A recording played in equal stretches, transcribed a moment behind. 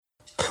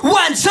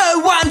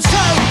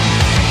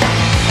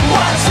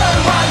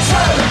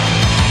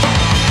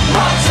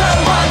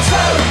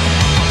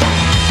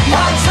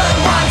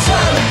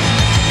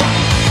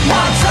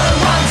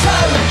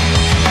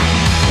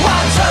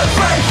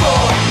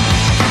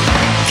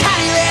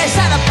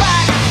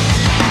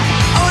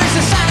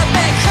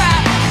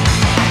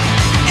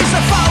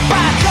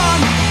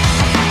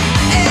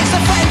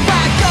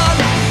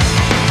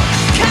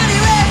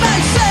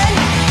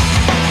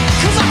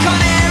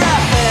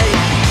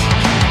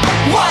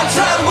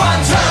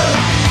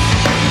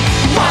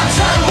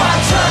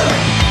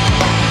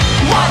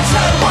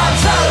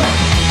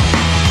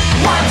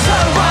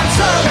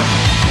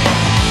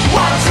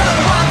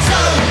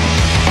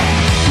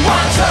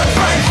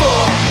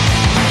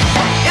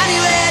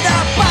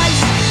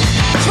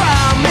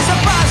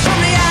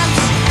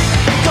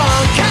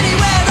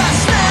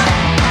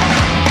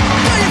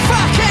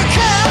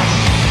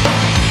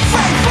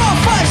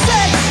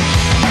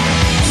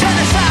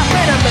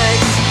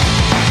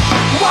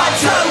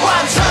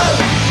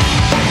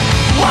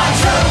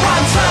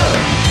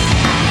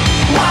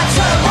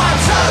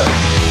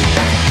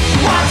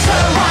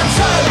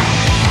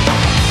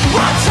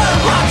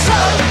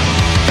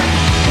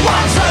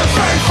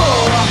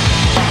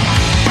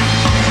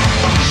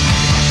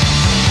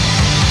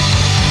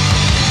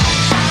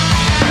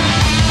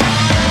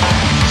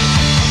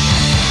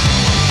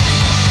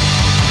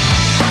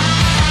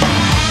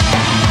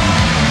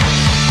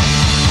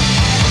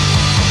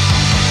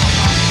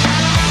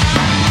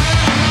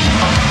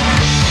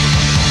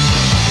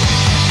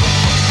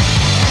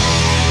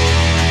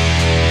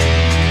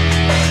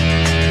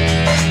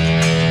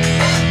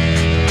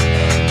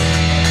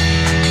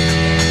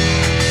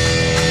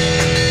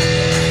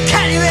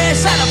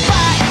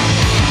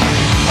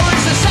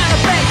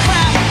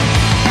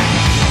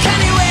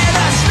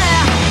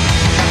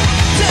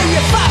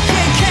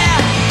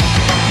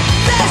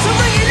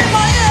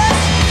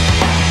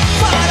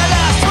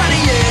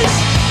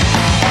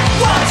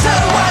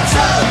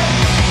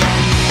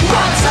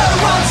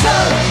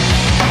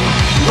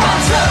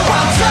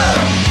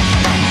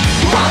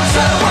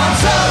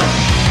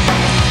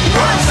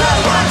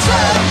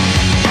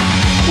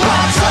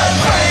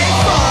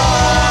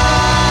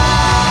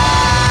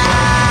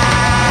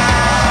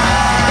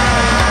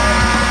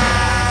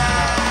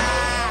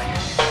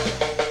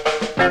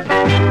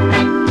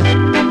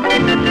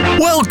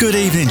Good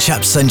evening,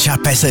 chaps and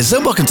chapesses,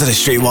 and welcome to the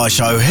Streetwire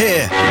Show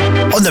here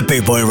on the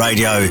Big Boy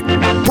Radio,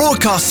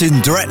 broadcasting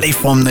directly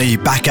from the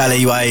back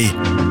alleyway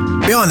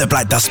behind the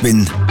Black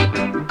Dustbin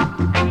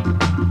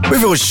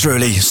with yours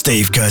truly,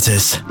 Steve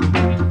Curtis.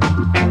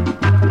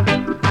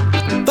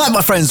 That,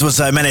 my friends, was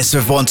Menace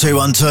with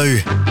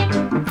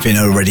 1212, if you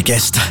know already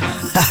guessed.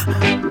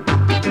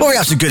 Well, we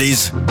have some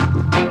goodies,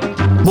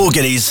 more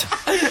goodies,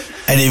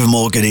 and even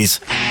more goodies.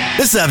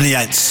 This is Avenue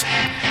Ants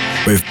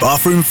with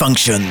Bathroom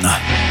Function.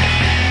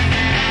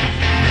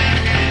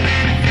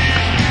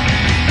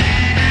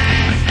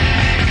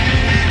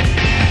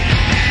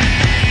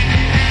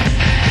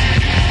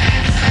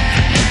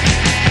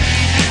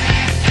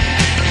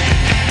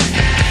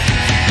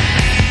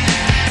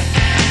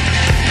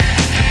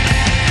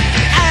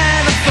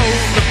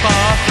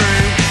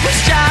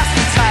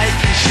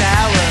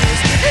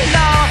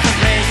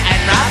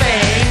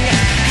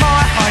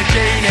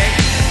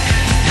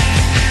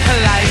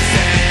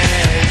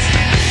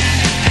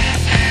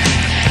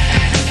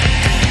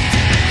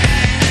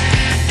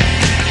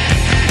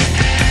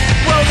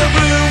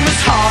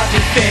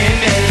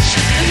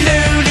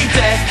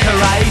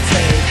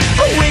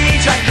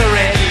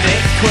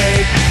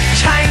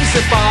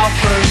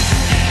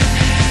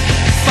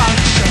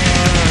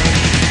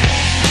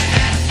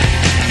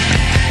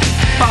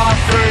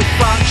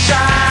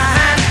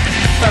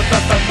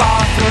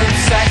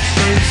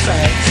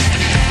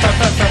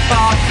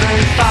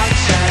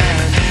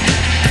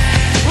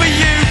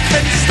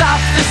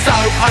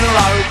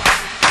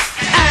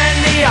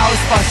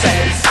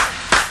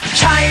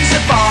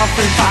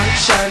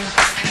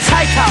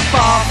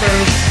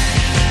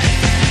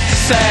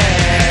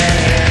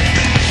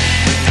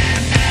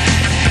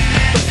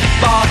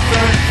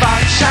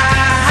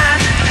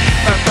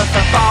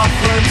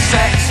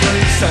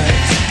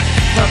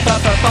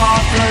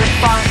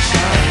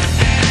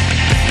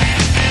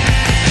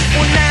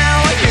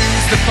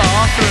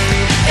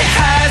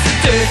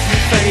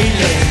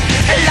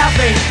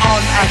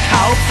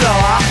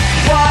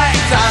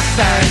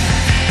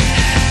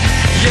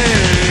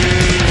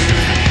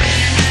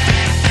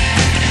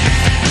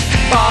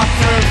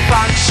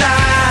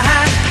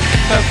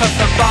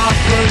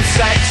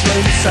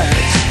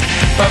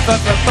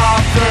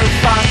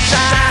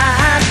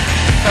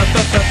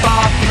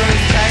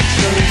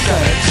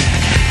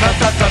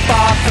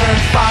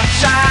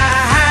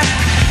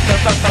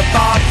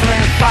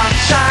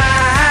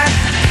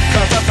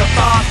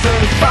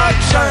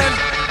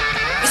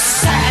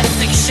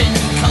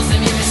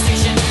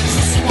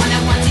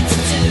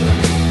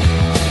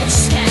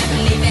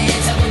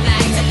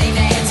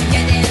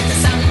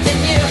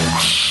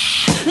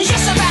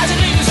 Just about to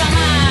lose my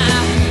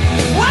mind.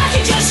 Why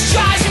it just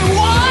drives me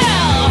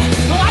wild.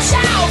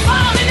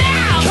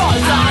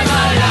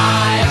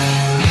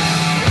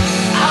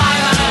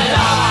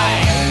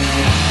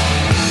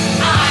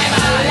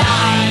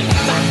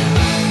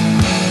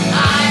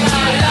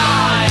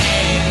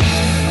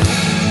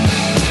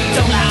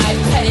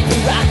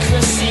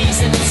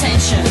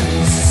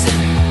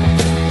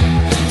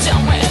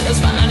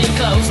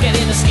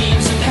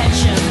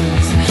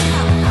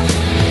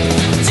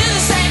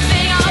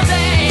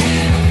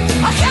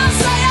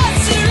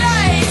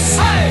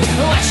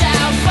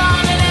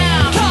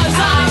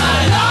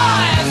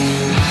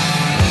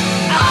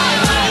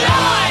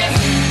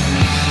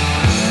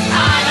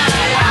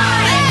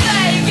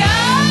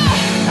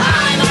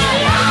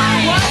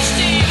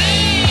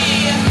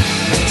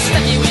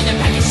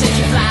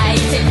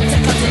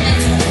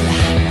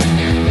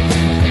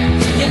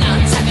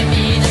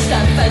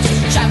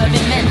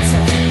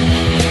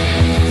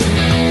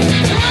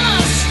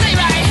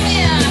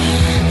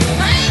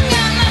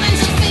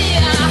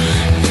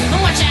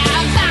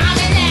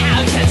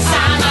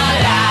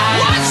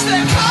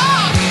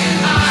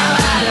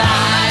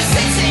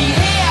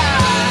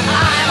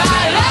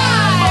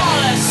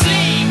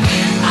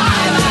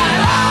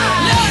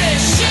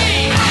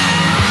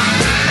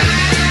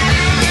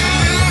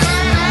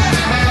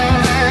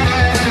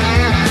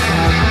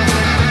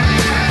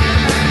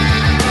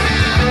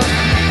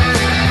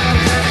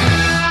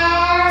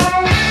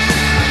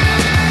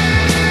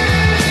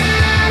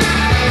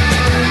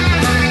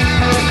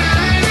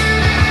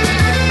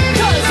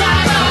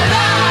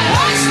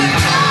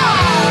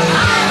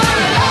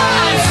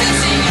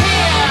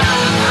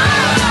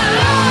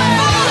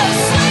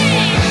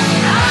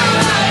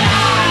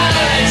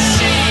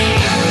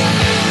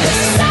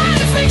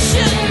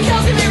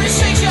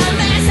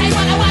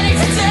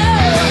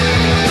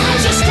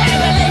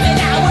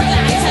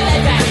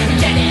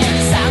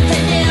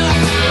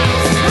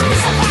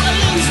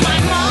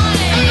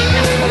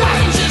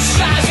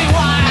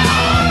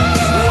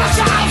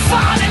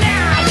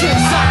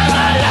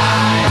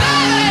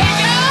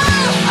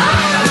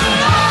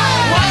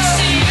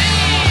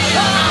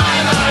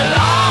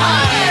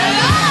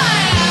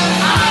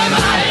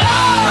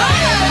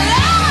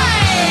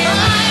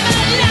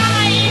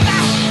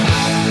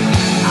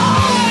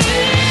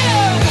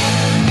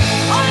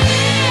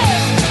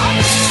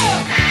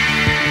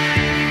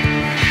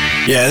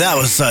 Yeah, that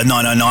was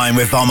 909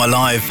 with I'm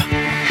Alive.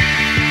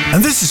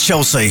 And this is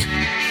Chelsea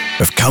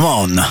with Come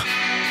On.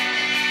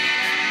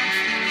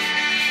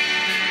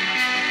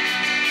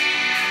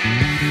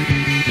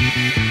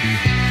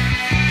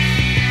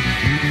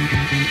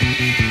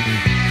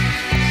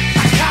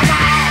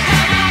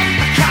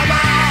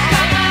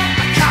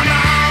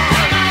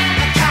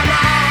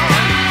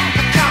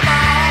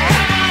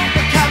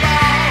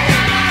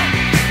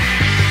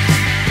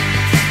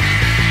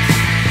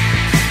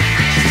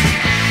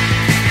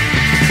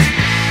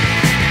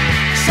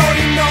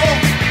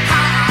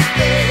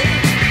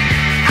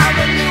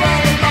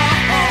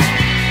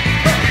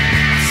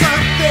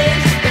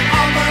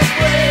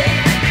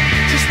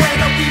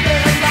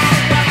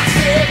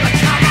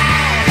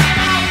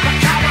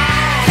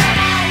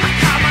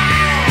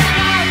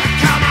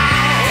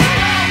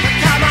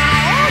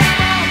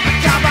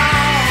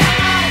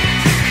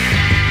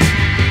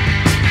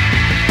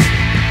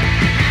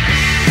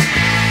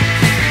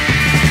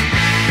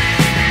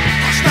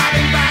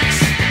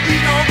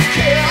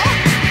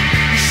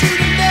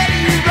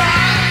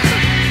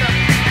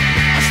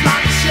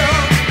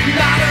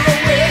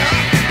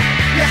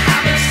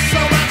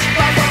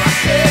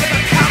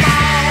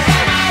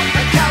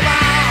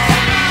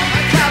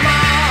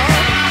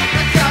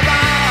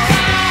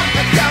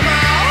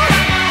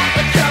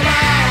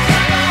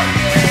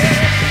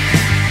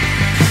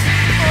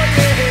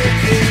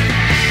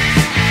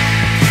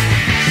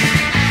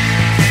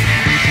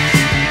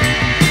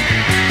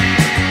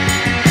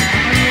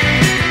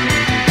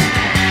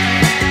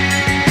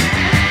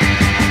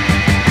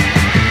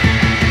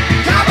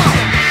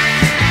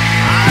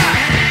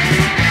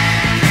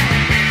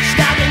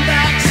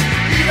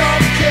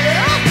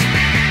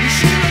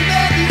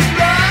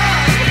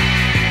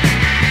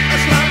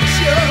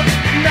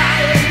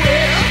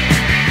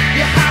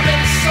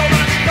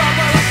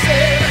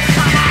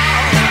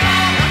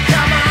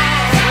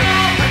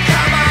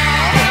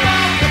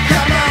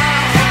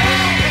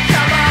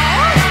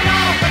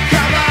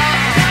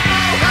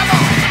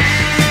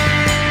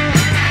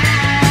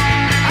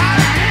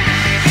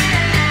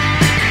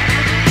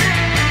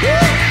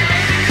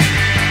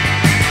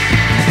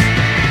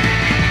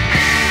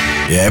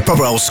 Yeah,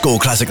 proper old school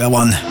classic, that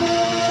one.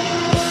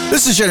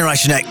 This is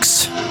Generation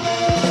X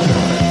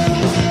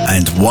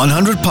and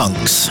 100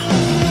 Punks.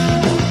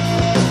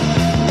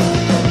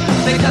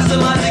 They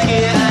customize the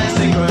gear and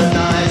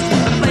synchronize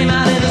the flame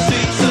out in the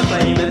streets, the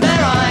flame in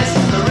their eyes.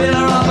 The real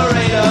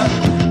operator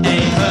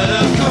ain't heard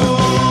of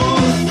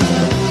cool.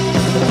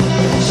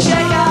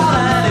 Shake out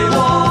and it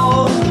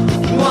wall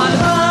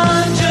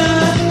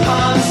 100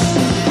 punks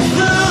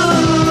through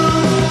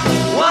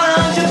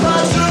 100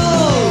 punks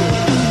through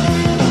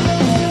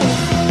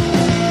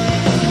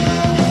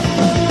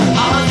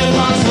 100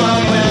 punks from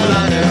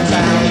London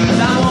town,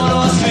 down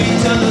Wardour Street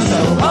to the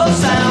Soho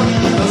Sound.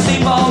 They'll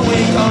sleep all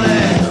week on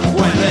it.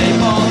 When they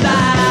fall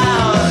down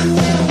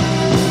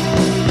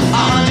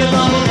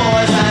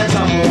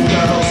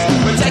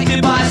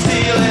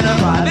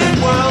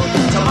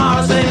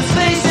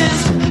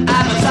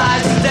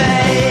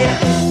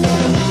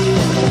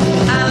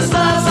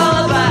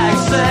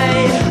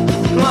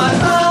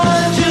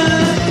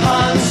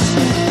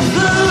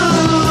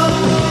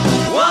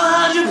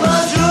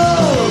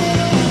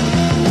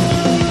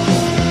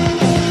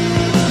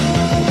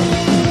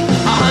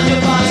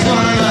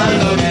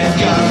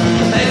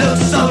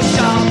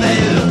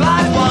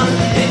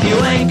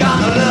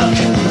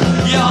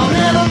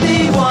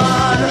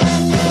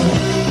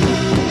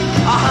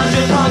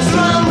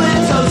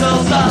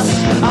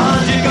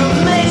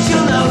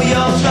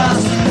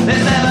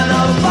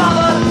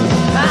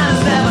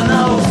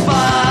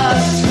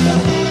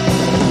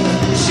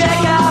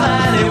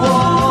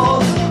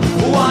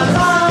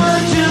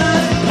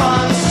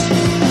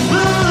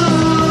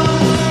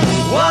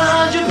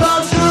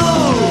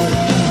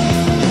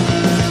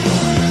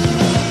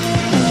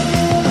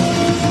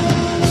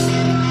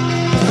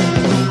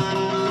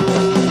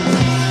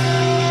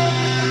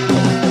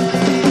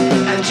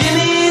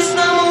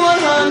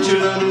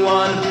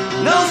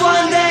knows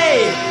one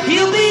day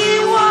he'll be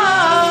one.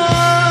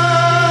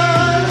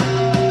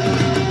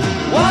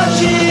 Watch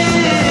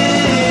him go.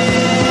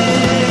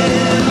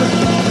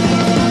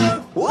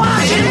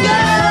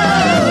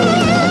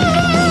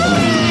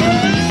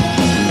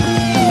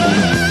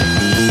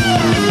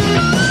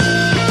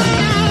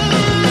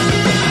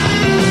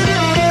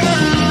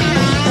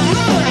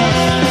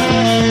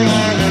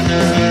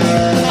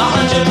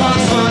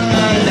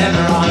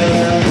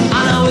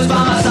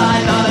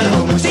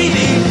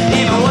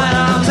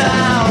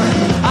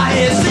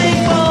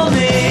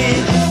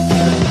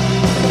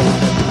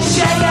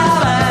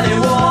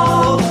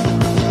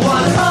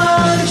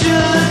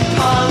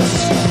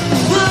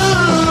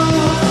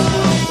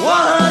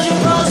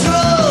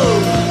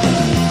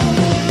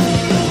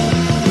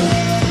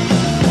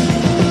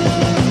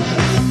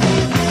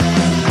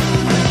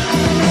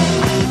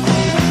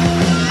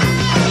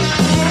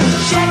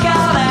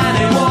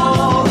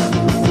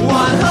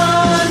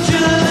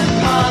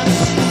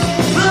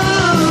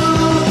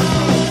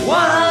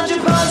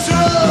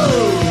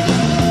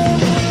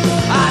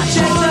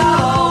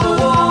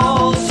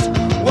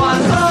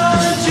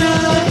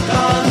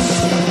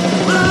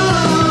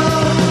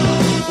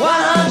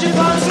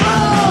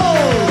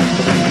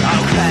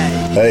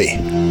 Hey,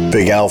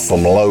 Big Al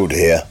from Load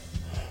here,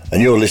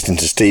 and you're listening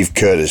to Steve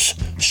Curtis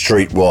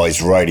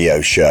Streetwise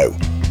Radio Show.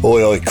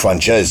 Oi oi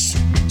crunches,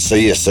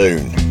 see you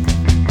soon.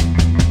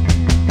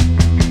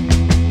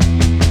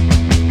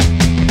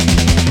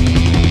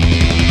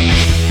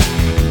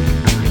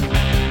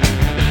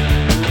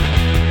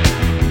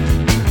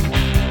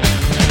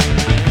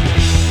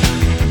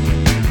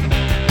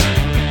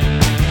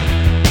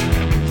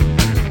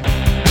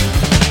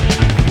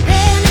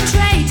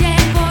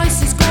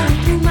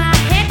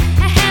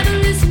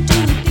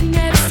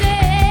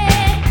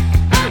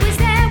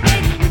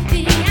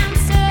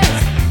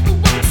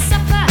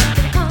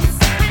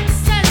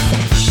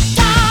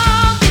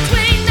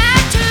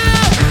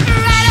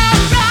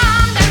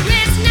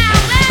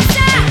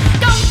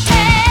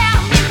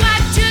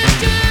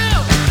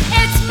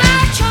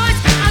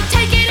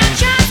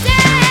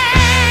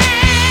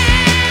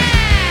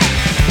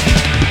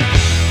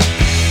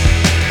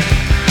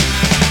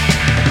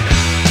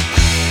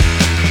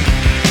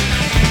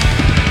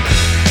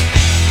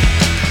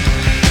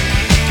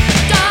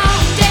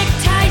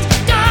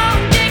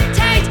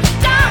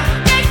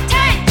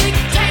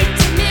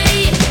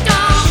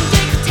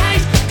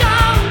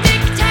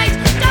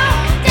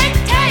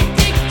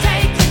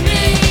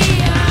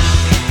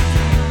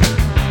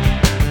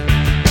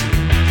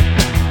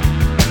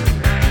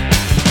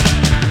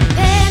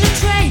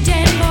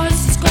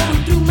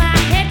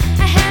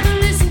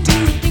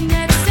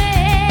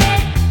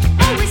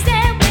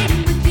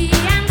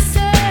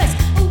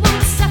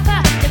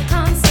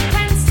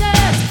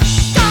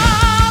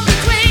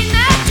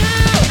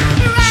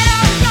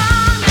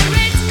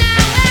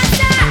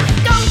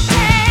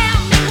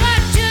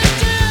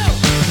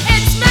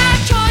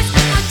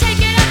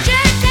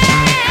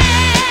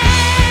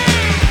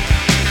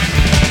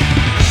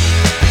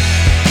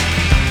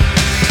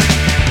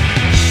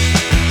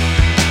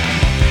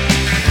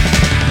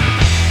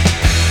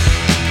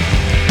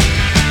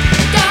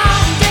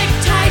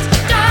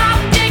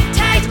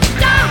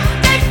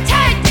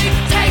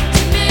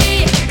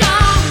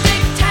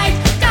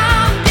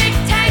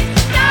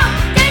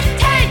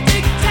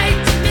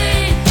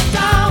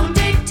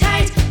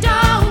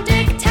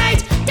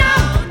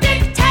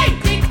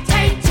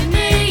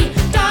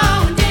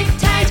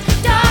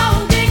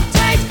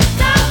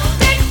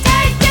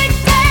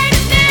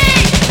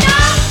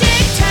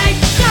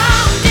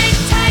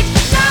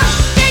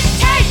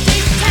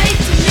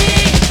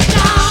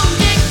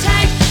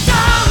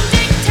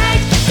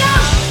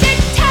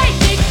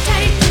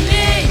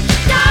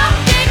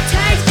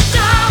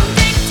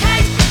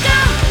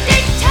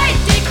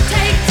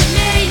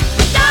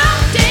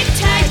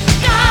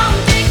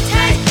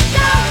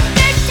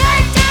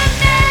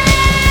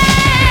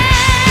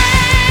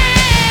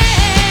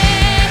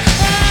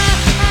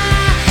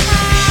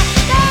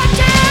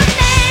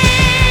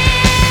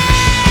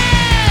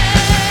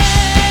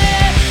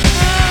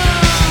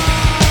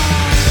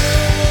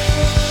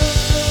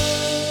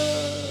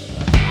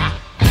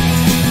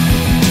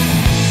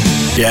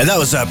 Yeah, that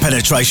was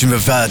Penetration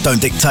with Don't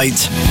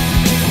Dictate.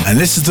 And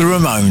this is the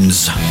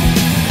Ramones.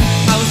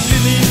 I was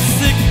feeling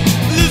sick,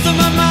 losing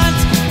my mind.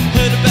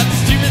 Heard about the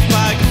street with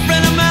my good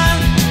friend of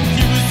mine.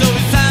 He was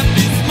always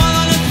happy, smile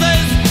on his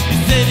face. He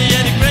said he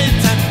had a great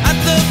time at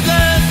the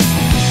place.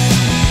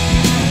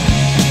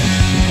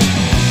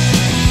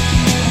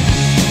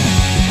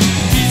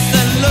 Peace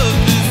and love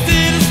is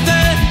here to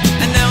stay.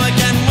 And now I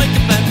can wake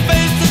up and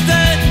face the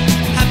day.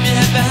 Happy,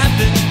 happy,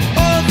 happy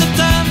all the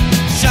time.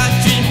 Shock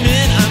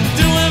treatment, I'm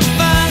doing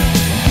fine.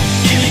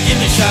 Give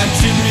me shock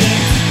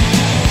treatment.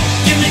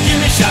 Give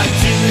me shock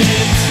treatment.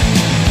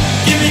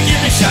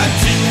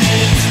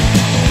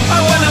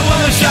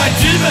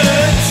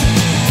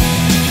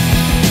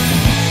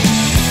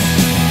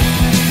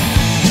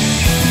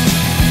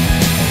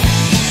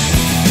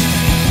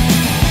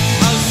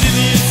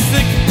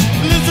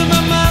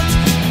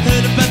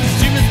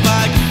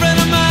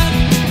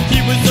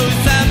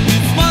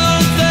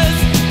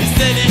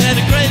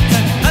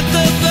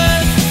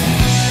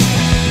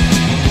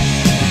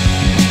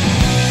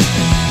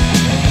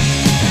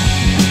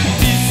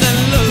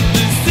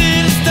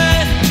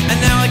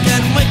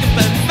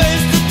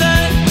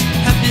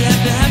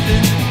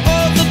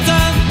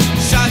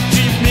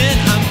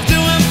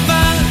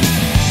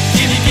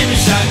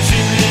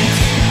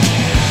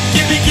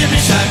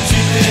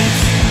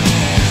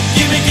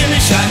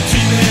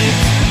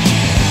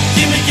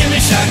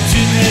 shark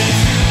treatment.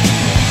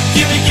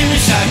 Give me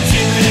shark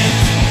treatment.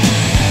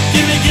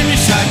 Give me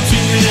shark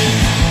treatment.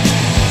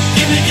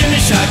 Give me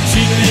shark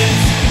treatment.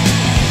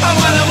 I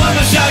want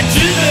my shark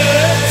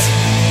treatment.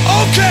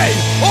 Okay,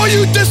 all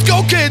you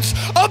disco kids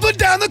up and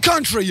down the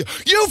country,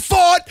 you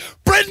thought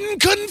Britain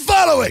couldn't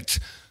follow it.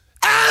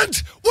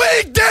 And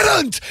we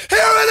didn't!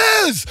 Here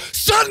it is!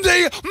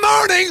 Sunday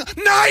Morning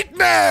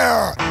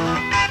Nightmare!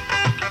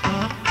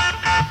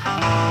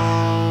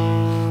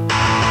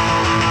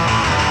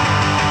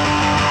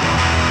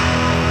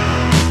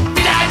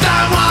 Dad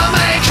don't want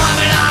me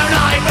coming home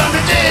late from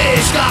the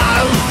disco.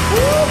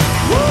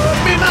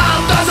 Me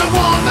mum doesn't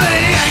want me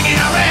hanging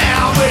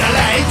around with the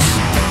lads.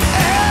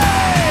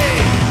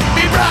 Hey!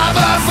 Me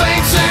brother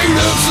thinks he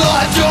looks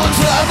like John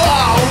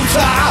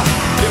Travolta.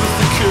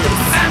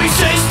 And me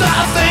sister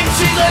thinks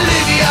she's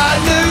Olivia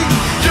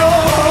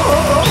Newton-John.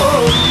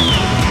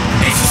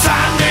 It's a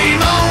Sunday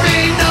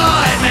morning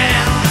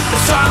nightmare. A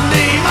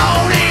Sunday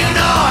morning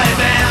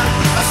nightmare.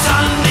 A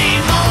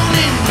Sunday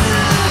morning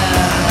nightmare.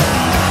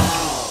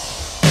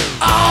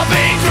 I've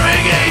been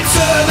drinking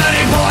too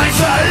many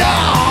pints of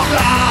lager.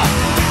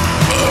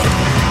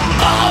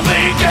 I've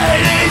been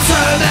getting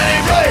too many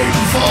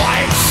bleeding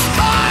fights.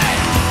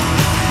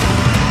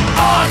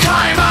 I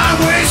came home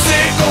with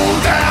sickle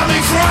down me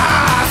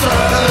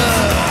trousers.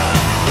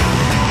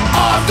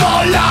 I've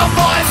got love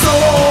bites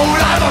all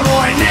over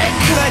my neck.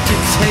 Glad to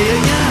tell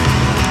ya.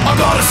 I've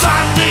got a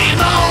Sunday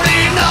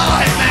morning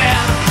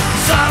nightmare.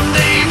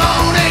 Sunday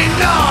morning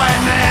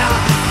nightmare.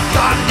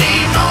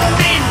 Sunday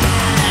morning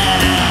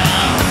nightmare.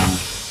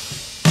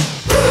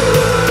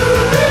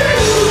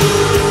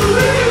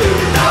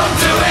 Don't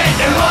do it,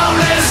 they won't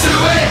let us do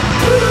it.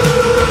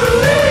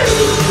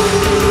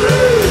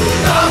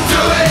 Don't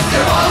do it,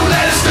 they won't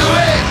let us do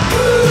it.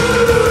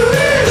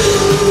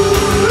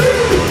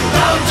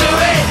 Don't do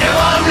it, they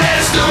won't let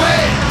us do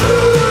it.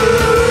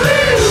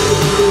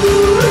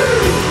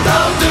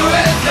 Don't do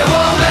it, they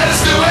won't let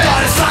us do it.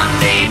 Got a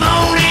Sunday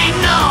morning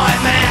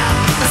nightmare.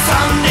 A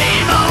Sunday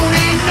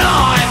morning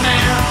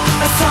nightmare.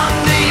 A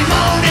Sunday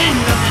morning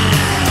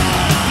nightmare.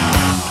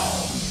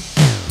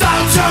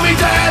 Don't tell me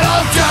that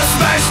I've just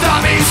smashed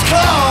up his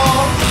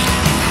car.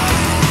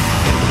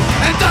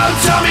 And don't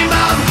tell me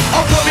mum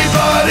I'll put me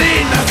bird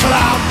in the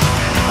club.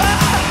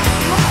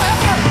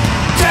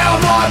 Tell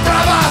my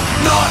brother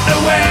not to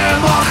wear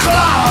my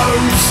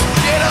clothes.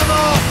 Get him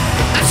off.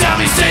 And tell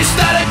me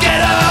sister to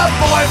get her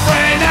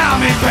boyfriend out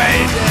me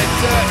bed.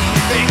 Dirty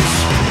bitch.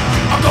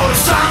 I've got a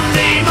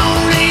Sunday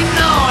morning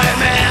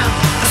nightmare.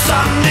 A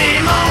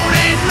Sunday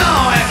morning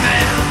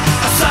nightmare.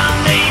 A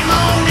Sunday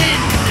morning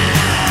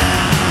nightmare.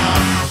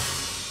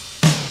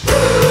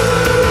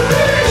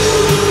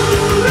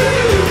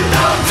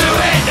 Don't do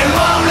it, they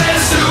won't let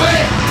us do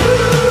it.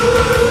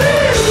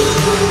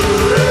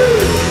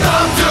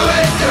 Don't do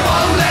it, they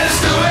won't let us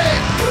do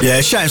it.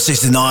 Yeah, Sham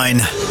 69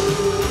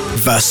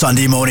 for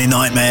Sunday Morning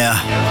Nightmare.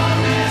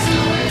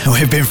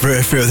 We've been through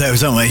a few of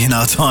those, haven't we, in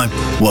our time?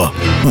 Well,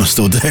 we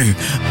still do.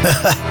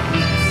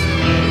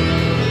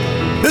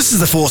 This is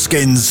the Four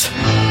Skins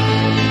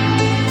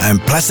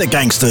and Plastic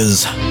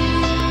Gangsters.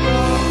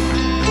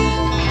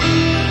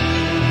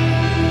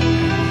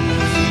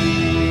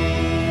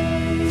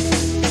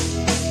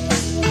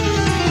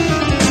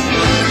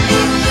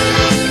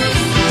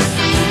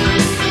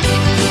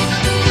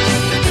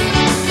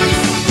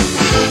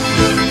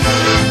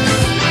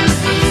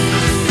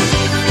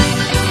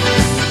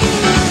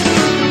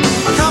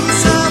 I come to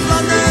South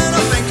London,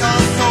 I think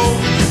I'm cool.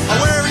 I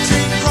wear a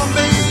cheap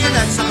crombie and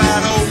that's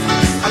about all.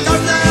 I go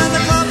down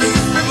the clubs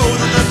with all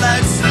of the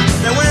lads.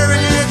 They're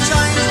wearing ear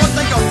chains, what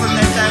they got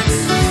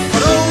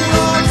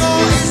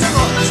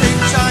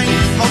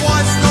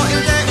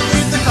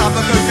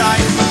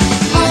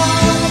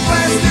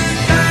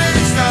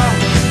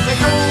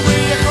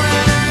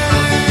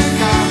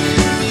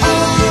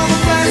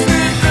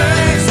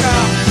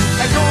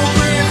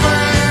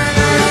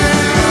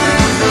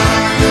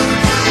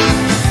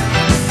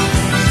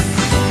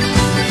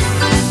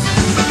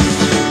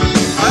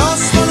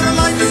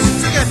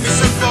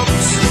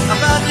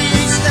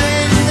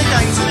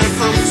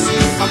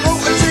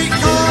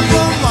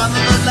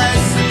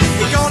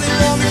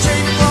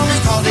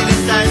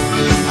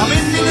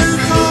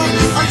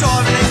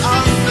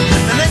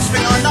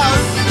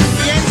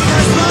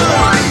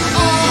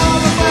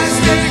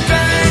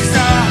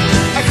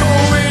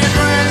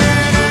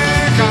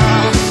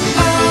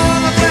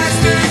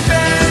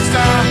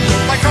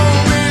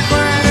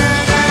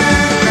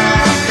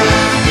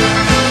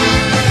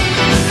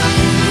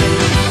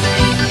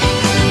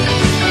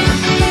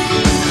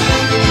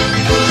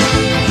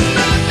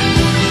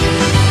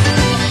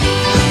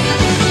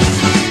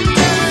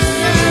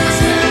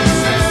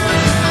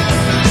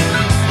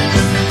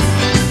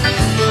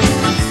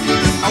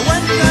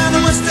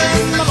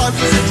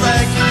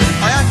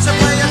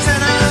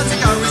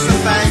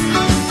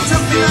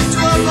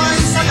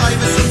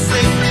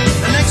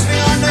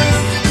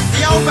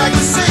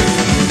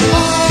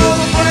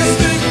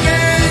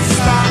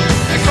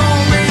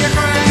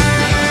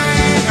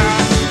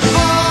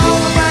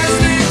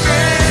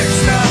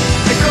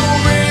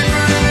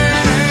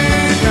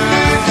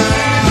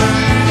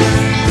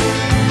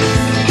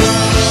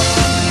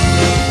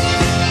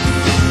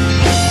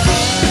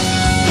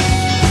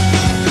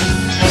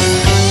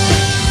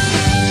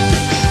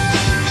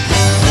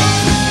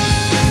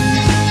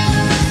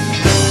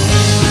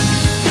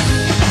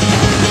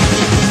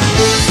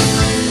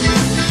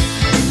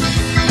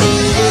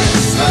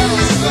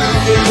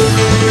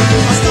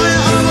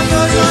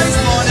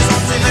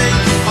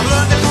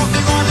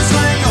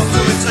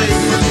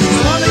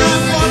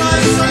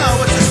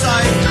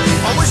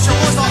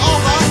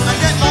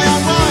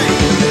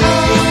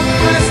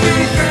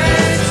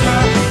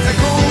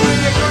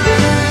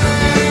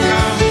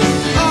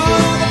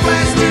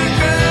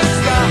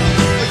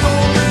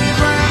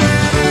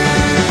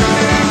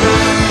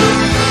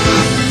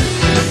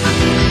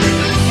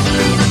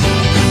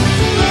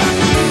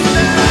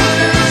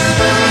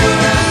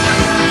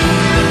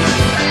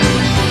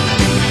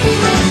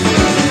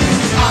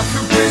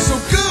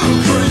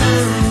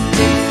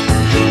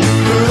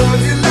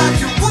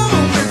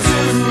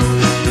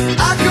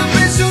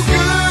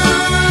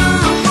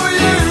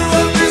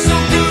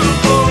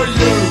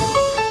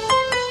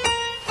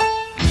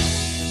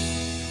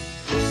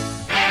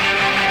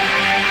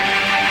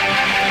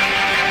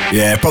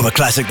Yeah, proper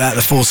classic that,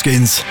 the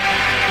Foreskins.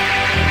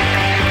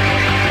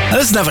 And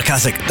this is another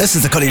classic. This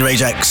is the Connie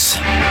Rejects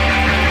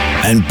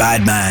and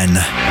Bad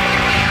Man.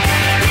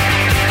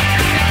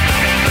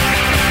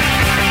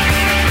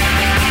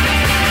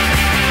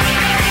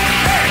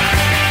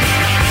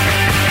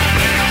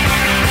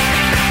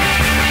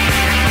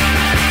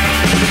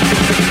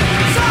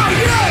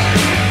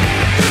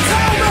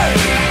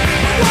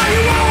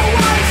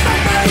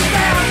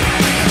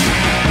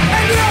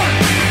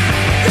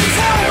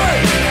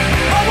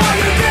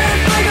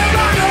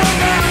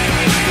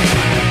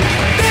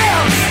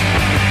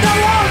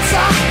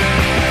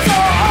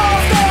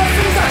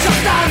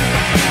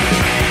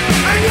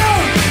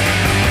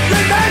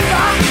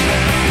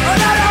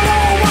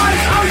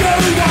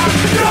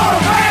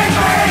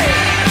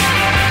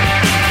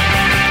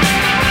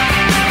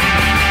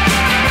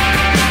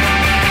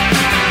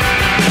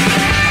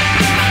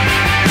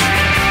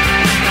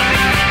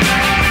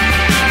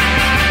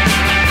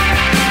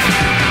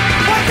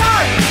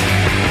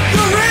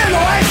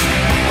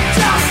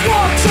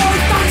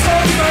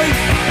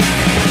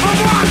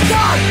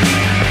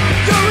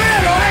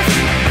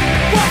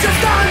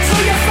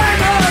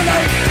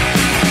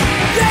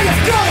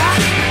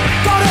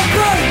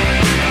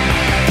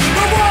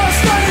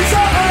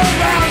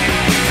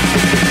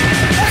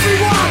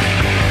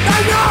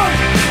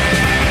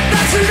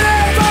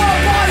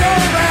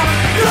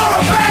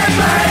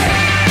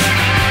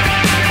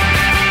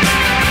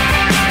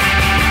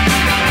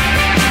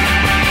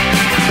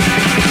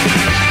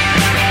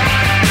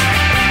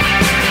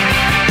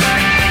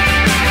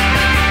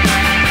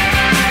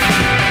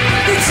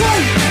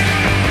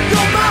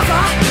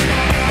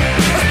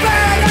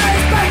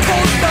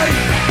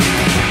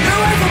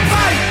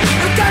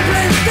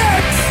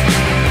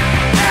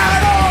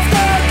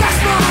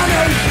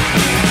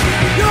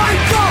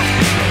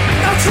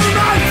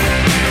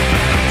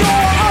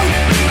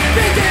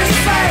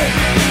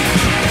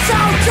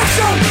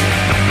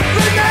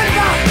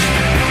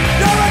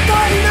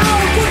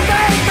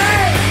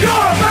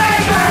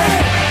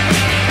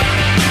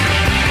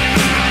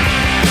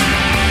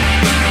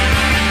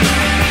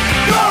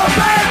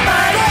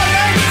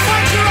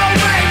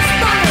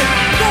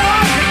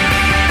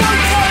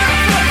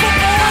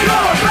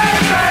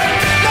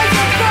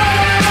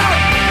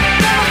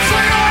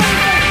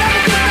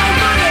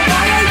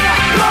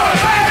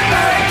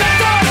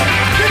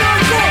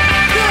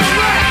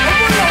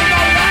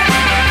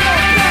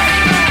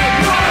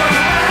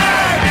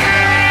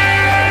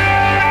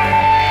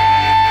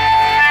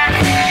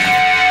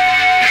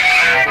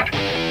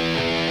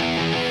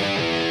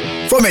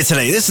 From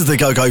Italy, this is the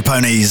Go-Go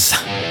Ponies.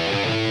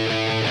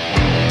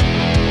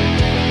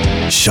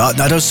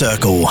 Sharknado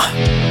Circle.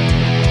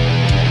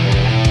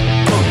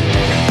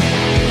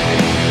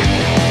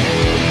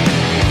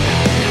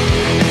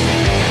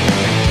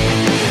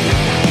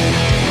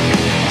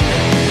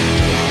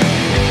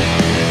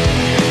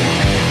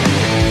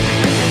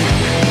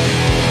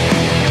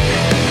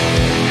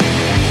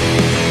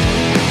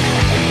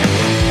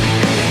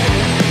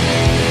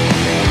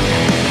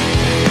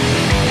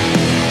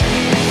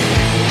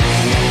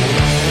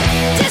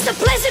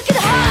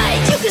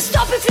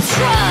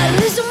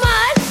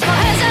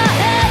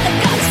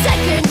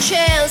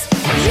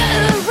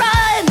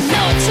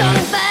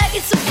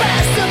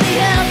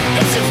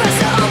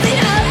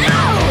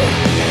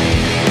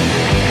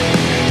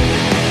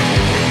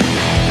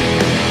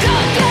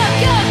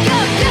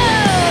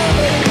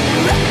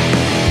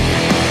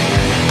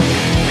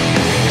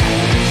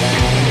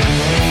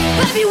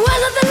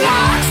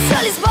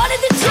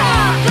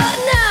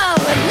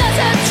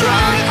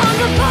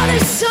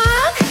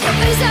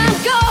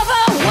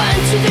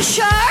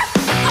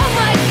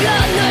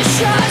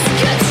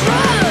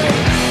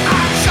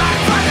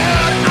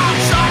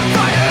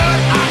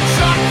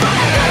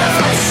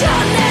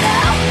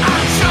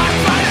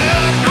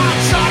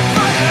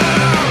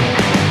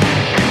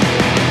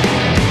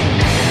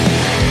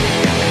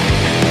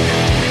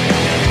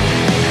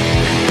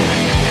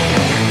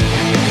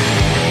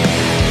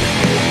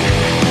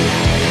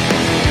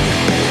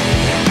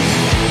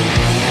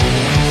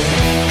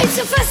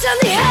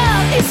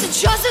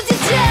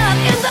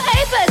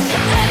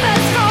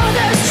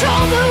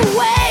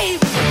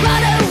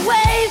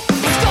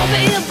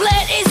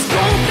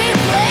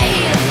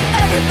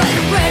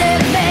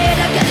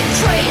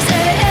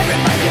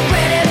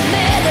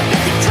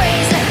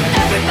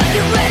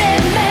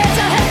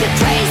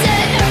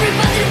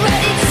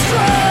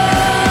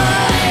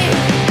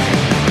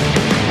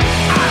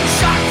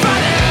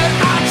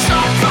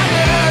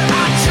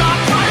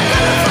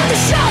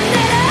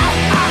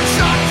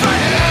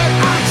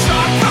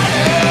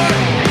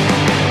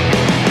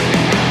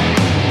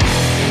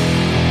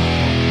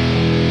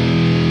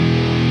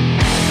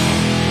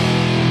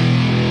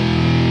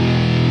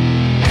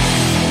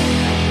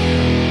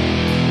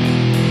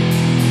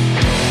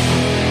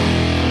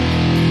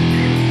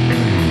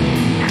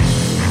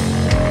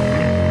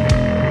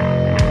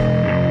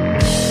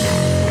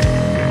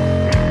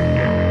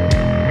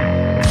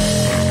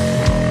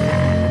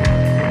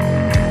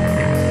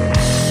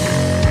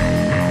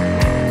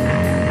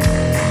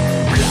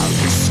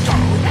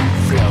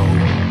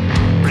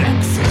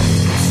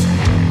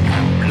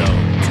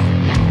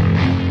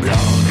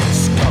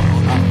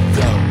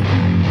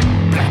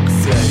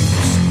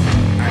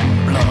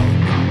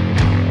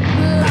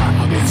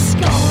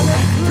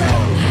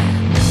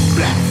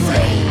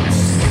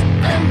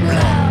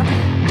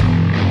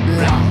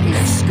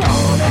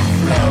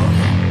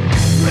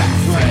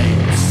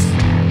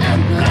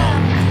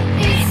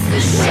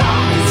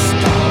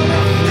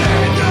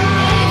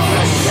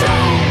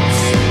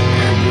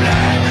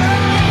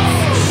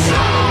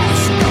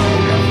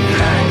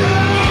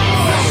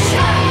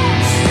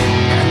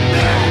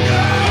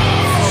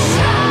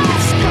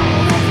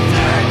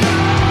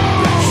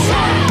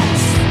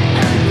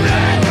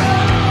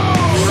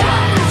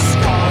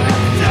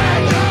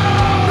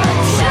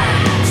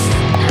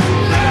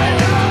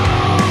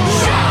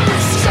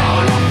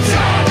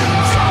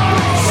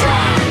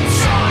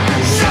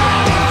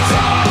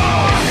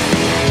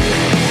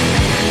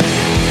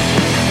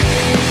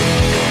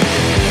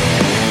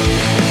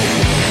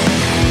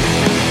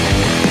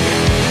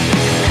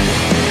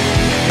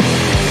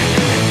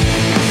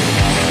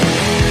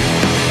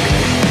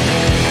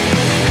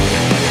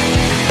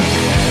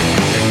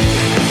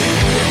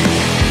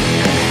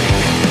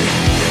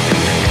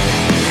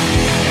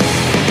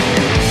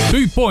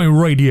 Boy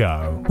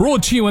Radio.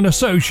 Brought to you in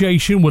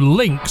association with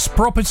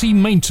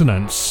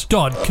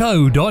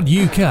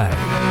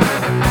linkspropertymaintenance.co.uk.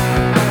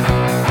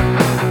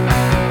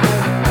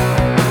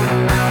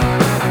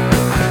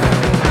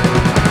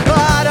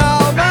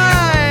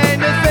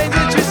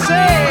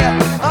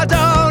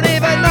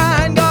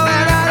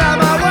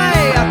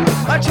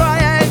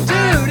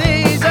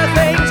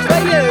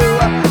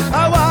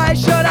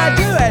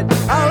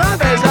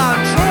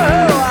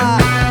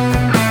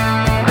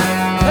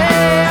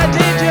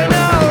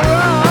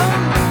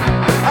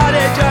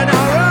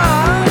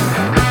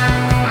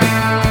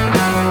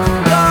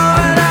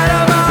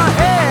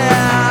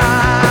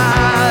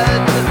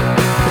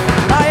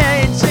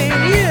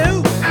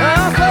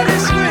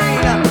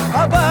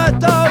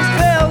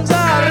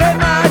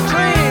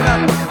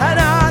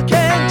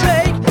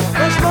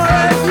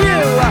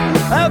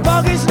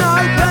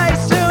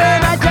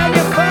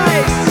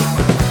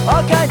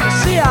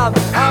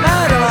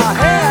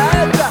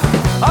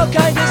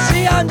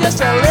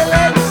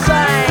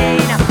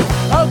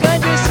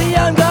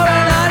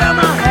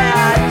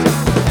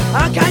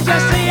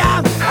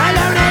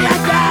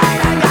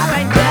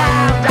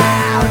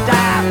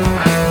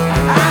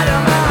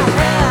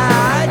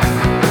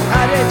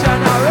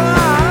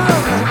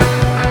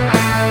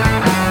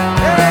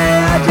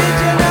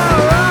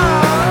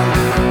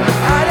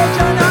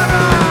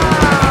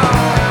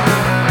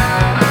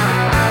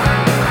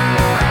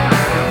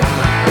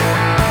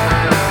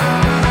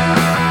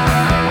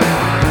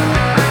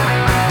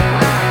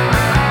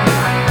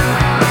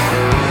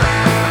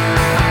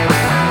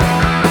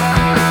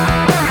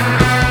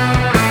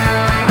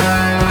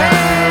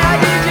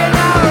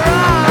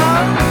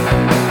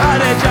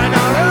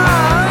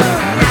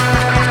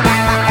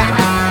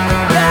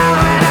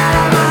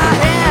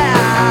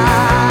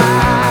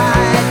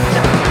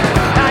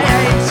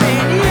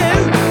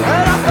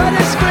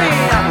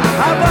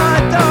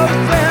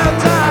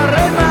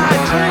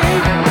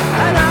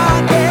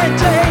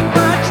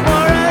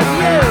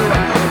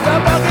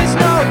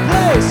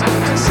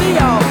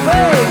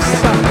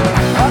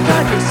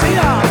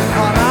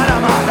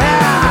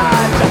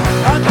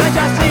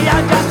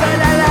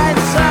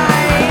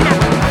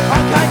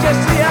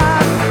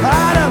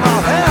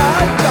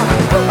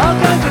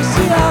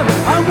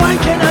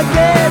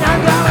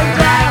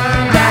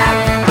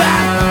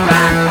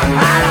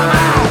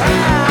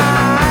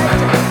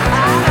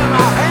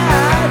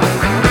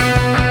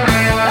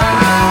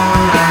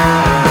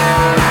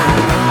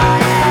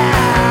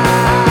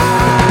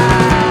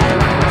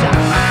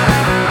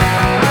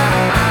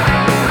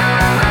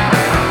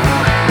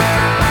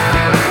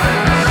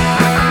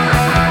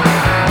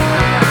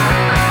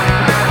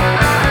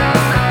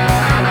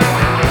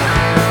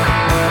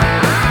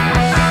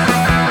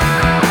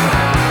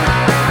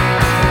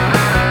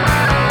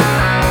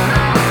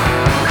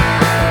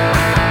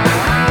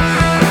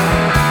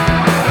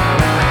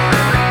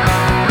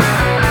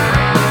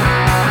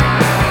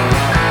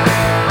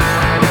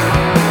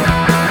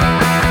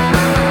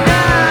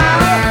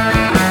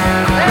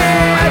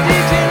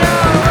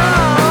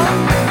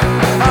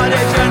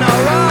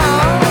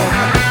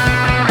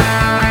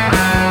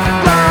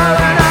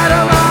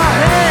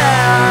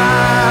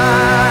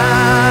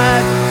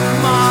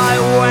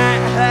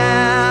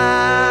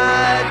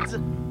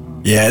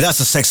 Yeah, that's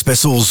the Sex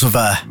Pistols of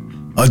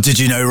Did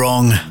You Know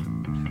Wrong?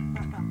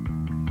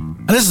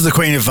 And this is the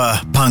queen of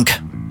punk.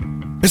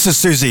 This is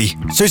Susie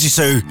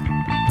Sue,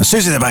 and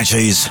Susie the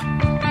Banshees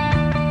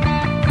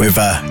with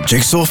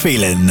Jigsaw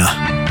Feeling.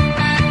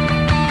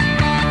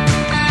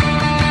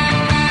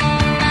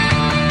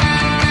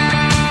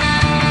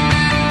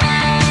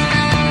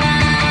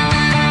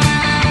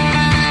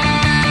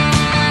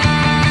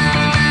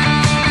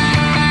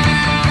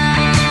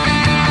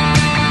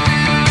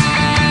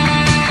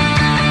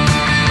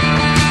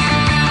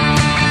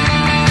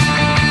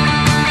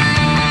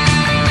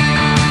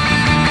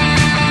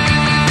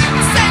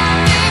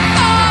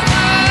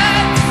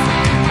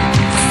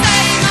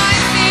 Say my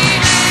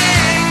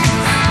feelings,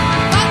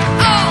 but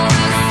all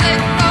the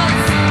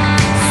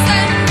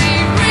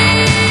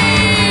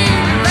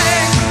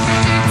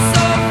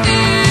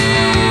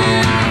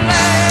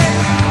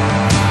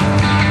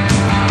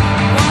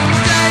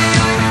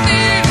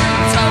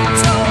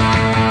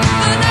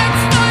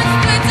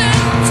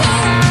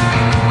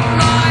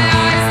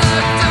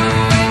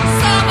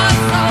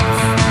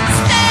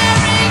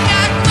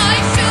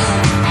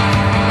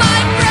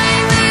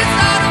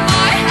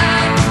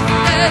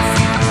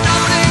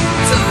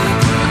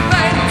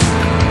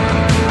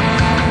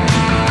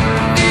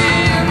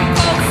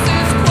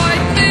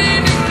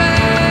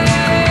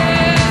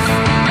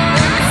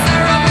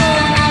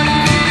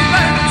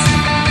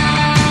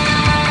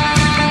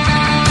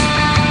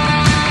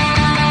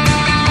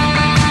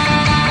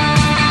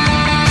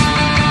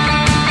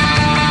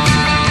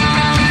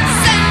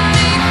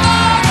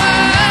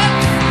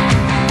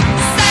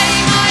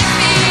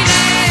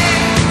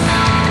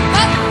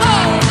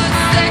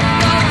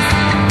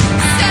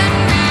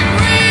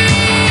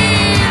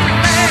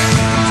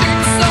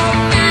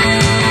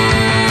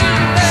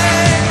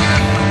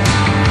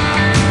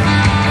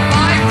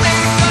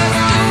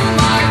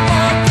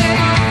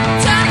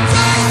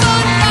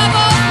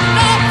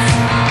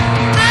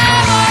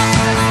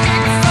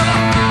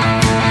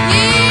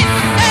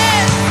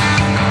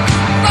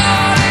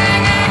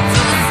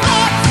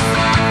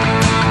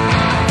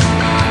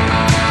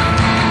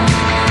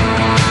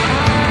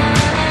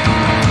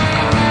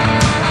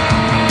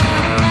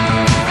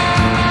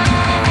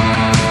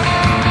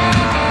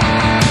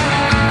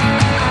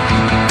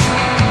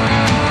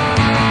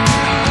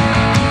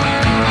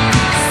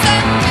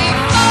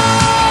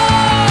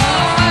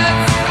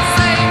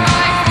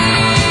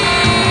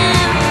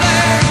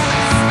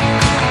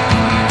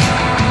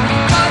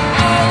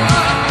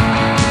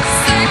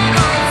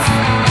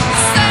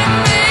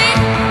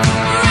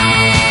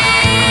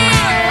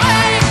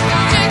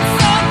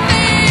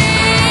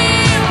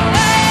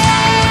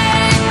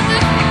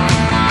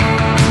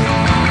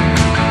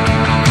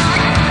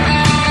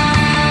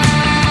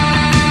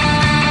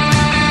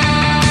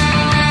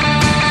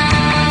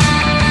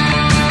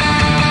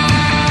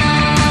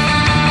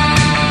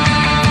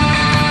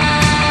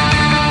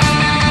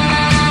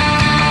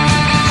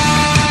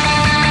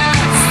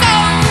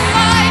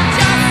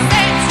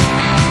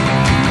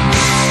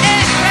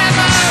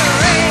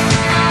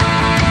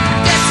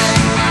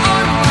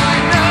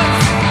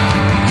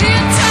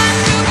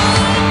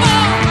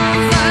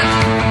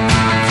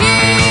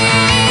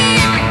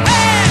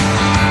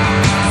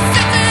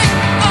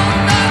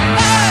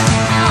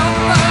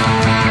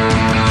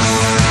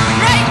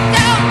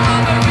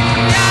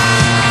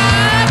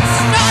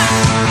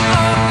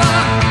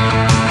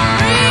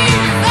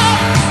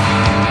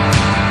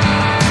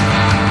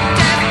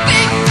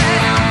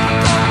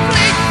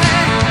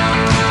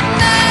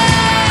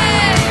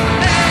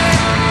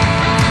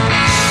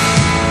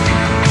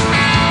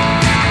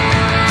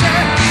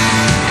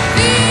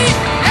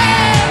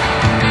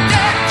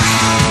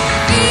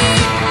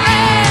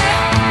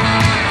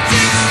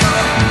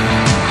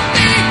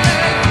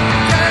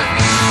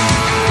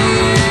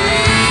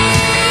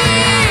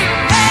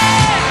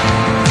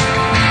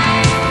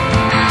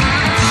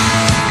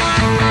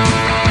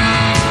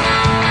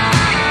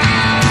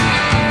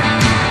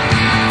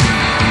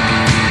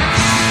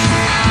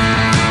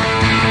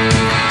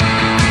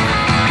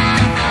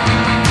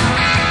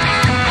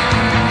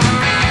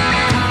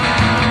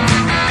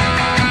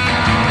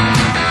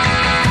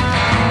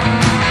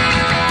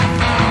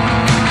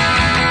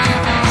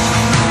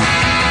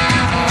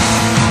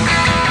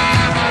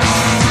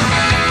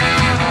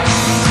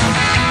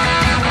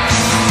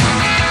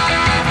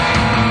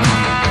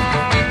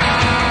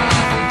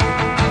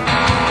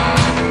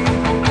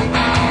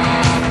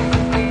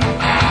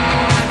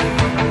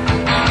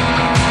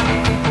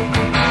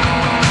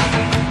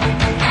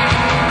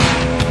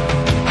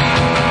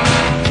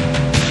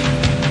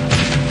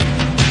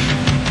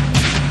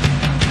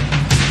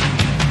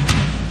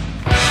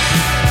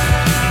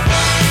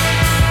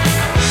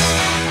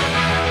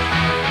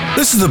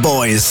This is the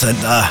Boys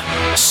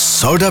and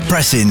So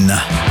Depressing.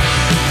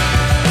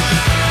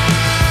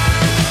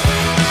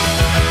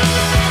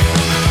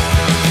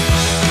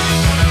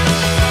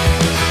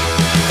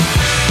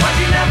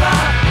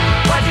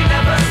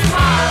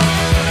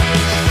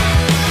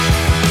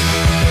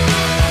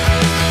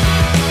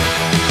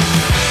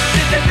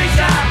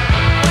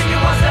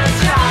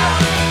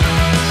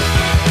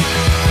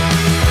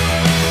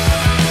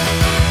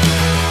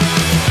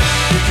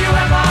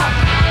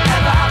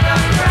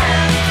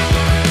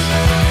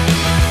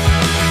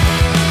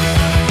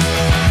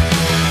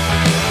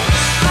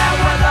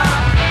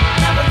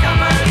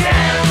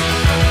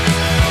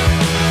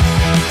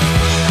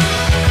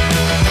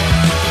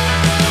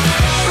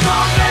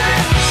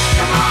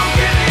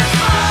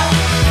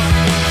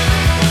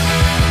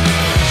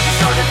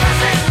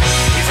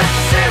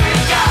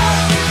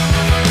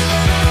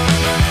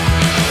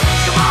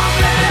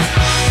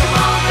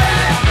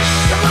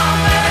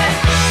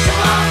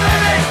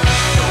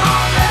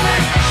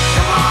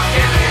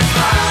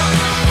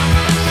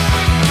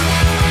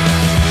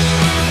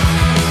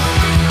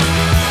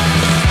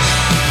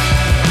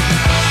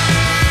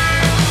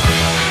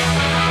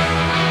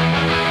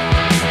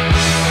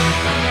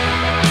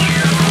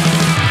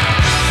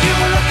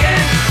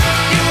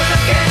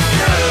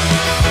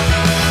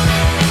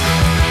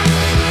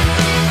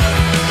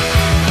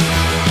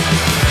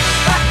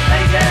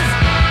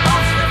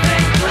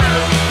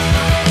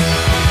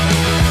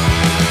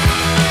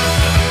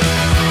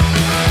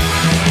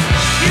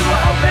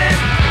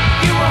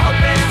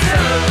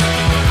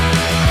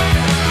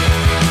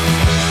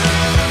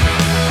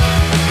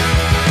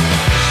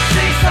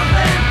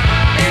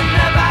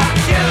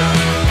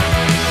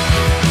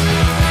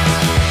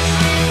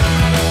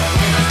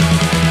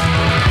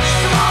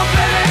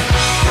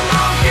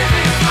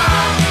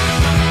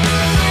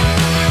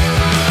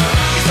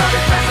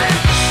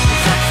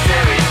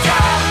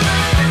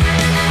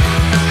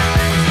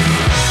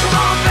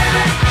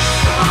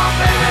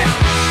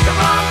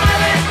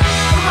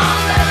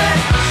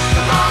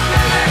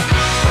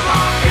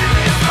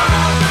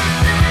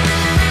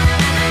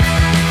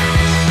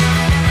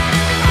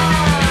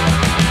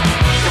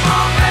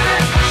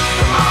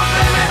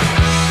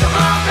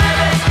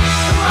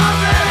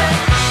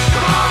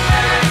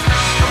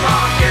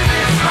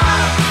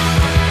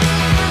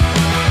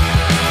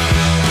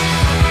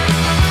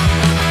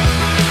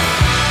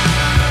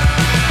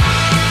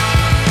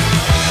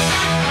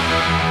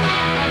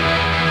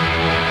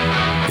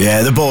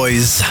 Yeah, the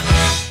Boys.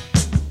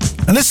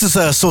 And this is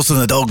Sauce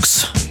and the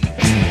Dogs.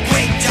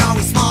 Quick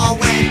Joey Small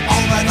went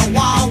over the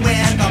wall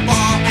with a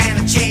ball and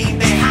a chain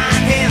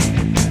behind him.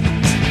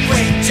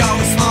 Quick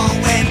Joey Small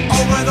went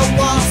over the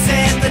wall,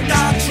 said the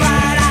dog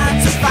tried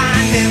out to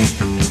find him.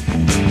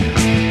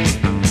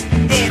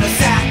 In a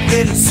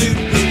sack-ridden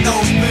suit with no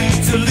boot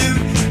to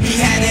loot,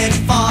 he headed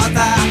for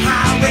the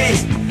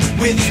highway.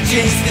 With his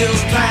chain still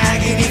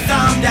dragging, he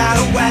thumbed out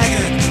a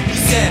wagon.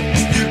 He said,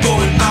 "You're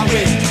going my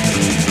way."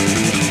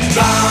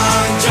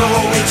 Run,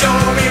 Joey,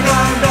 Joey,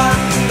 run, run.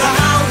 The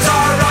hounds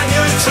are on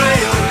your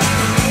trail.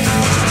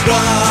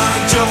 Run,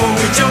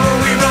 Joey,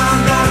 Joey, run,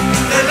 run.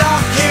 They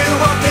lock you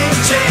up in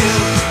jail.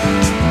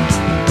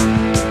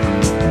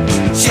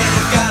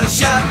 Sheriff got a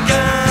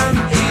shotgun.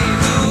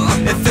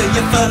 They fill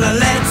you full of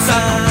lead,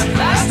 son.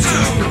 That's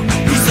true.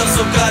 He's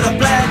also got a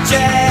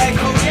blackjack.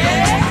 Oh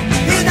yeah.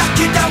 He'll knock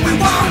you down with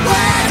one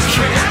whack.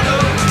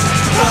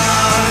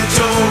 Run,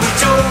 Joey,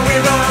 Joey,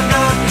 run,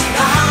 run.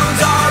 The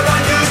hounds are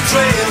on your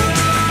trail.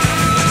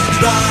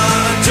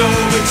 Run,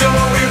 Joey,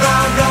 Joey,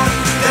 run, run.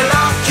 They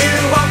lock you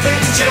up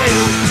in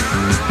jail.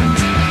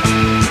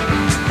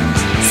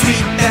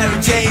 Sweet Mary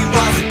Jane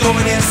wasn't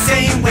going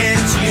insane when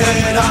she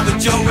heard of the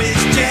Joey's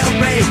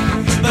jailbreak.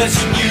 But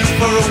she knew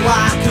for a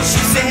while, cause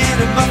she's in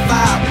my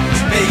file,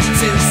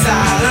 baked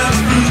inside a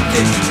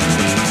fruitcake.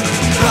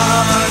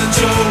 Run,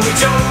 Joey,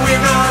 Joey,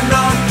 run,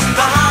 run.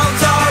 The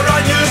hounds are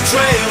on your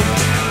trail.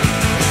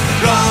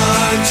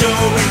 Run,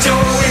 Joey,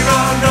 Joey,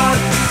 run, run.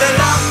 They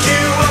lock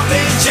you up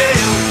in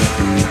jail.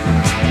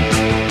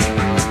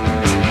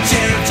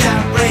 Sheriff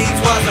Jack Brains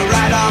was a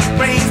right-off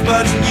brains,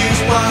 but he knew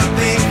one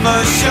thing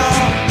for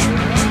sure.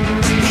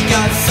 He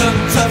got some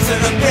tufts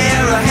and a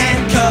pair of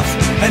handcuffs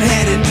and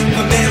headed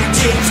for Mary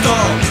Jane's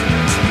door.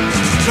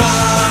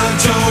 Run,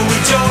 Joey,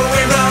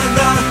 Joey, run,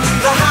 run.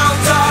 The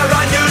hounds are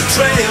on your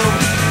trail.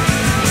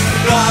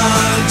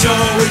 Run,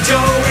 Joey,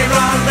 Joey,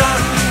 run, run.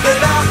 They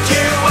lock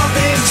you up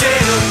in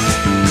jail.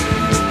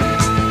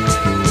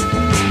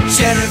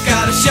 Sheriff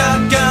got a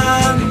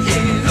shotgun.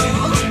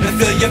 They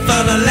fill you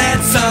full of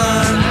lead,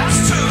 son. That's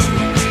true.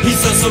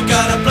 He's also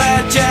got a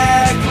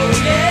blackjack. Oh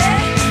yeah.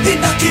 He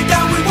knocked you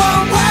down with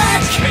one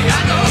whack. Hey, I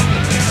know.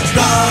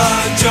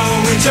 Run,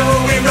 Joey,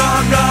 Joey,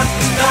 run, run.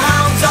 The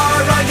hounds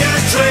are on your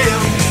trail.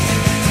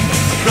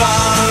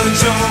 Run,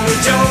 Joey,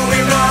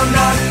 Joey, run,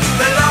 run.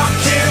 They lock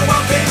you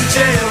up in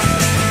jail.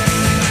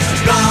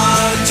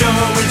 Run,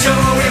 Joey,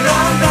 Joey,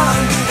 run, run.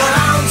 The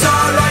hounds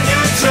are on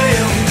your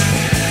trail.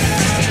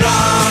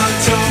 Run,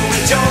 Joey,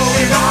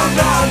 Joey, run,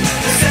 run.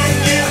 They send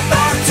you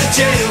back to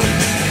jail.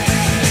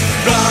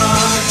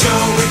 Run,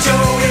 Joey.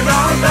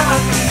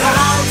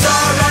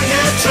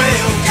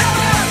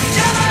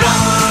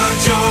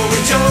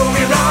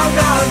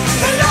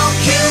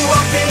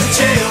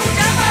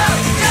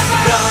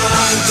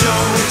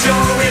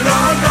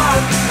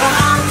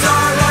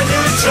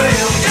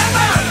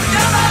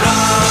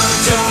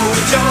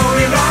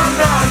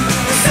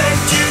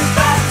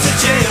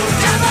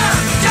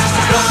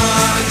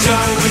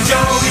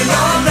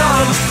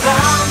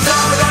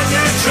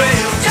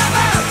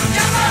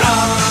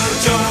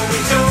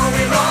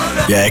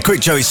 Yeah, quick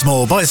Joey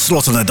Small by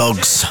Slaughter and the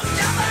Dogs.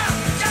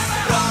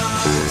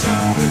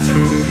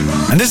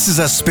 And this is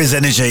a Spiz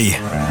Energy.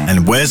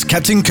 And where's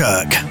Captain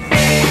Kirk?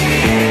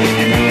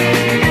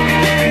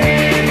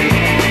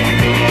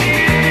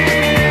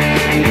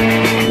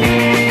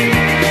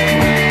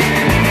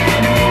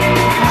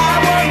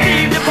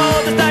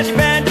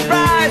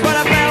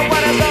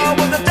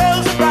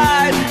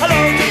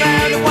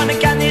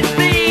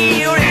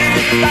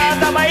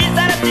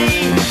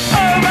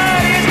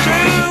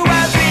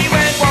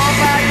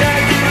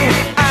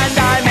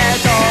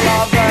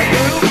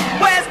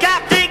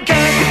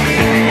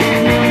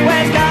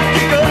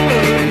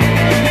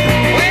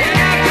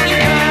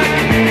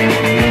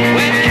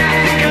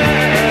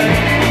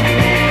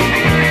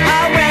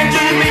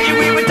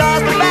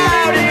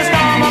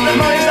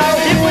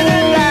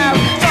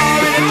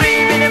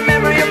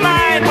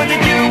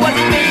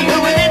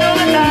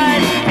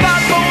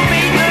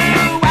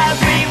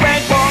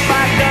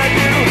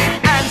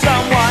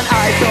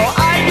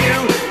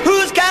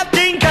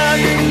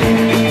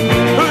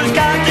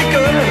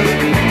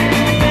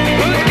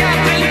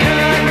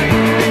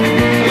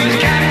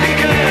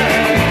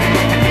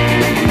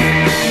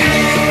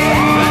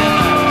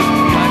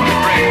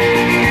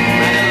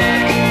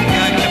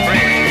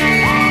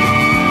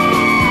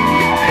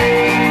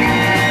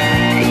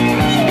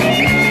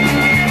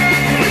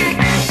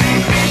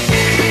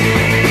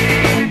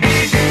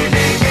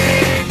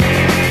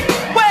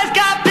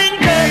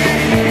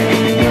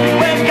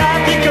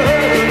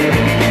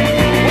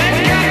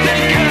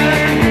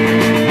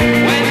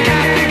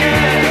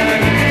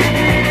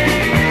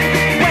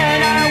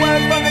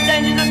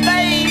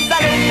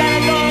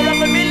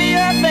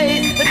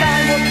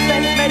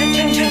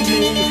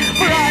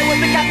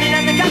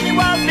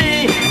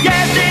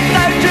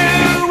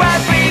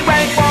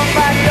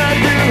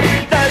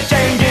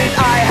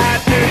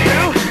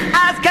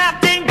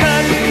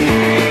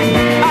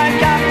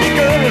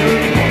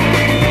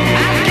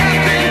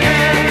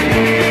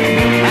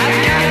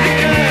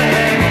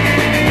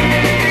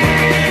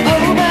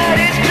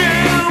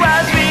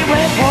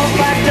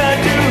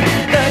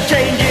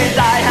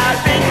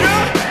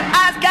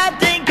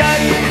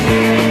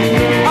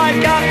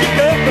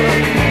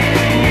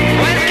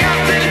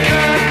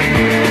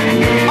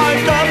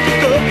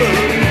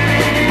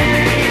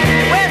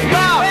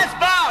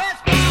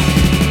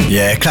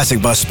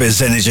 Classic by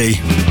Spiz Energy,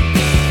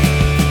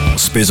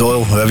 Spiz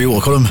Oil, whatever you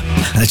want to call them.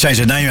 They change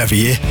their name every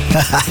year.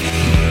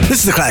 This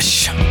is The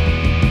Clash.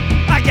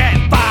 I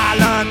get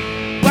violent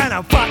when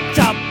I'm fucked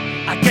up.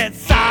 I get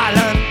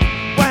silent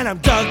when I'm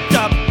drugged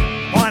up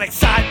on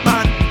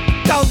excitement.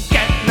 Don't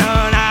get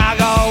none, I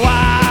go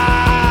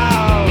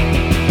wow.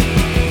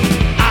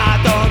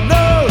 I don't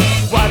know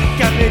what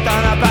can be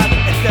done about it.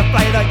 If you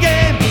play the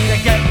game,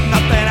 you get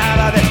nothing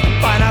out of it.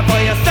 Find out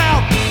for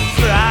yourself.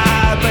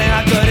 I've been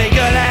a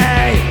goody-goody.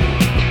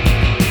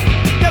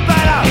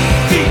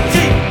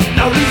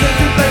 No reason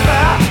to play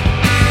fair.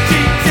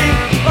 Cheat, cheat,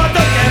 or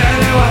don't get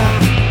anywhere.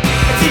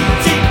 Cheat,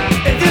 cheat,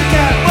 if you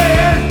can't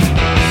win.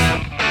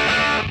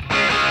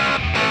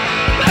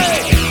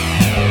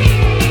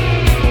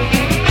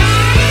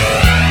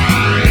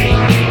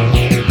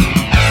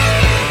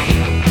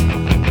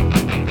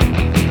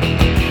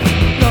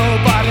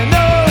 Nobody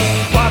knows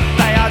what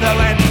they are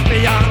doing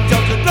beyond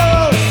jokes and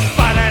rules.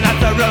 Finding out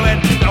the ruin,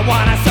 don't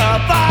wanna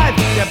survive.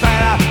 You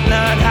better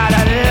learn how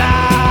to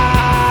lie.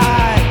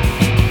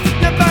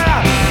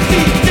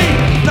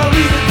 No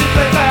reason to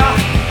play fair.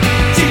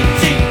 Cheat,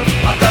 cheat,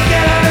 or don't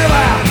get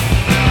anywhere.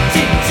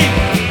 Cheat, cheat,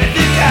 if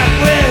you can't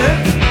win.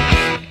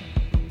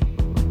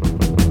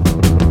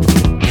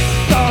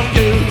 Don't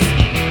use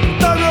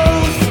the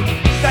rules.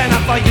 They're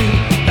not for you,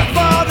 they're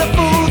for the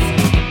fools.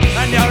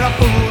 And you're a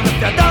fool if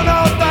you don't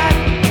know that.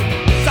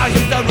 So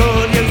use the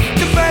rule, you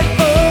stupid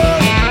fool.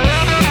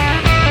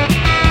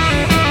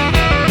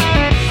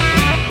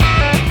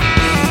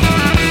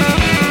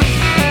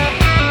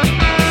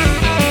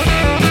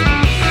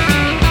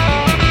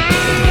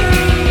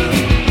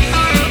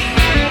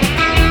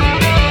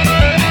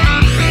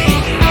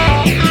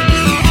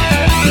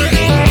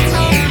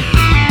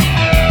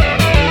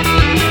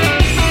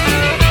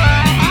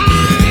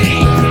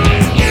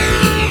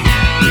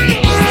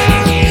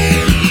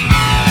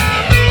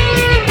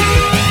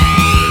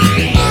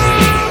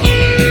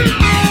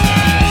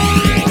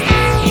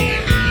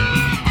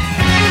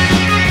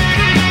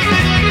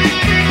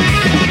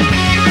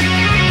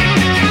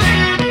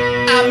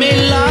 I'm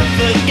in love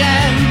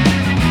again.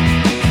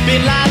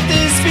 Been like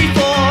this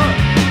before.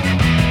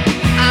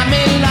 I'm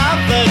in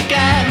love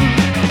again.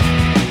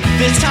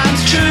 This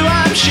time's true,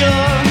 I'm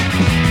sure.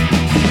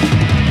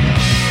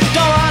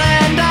 Don't wanna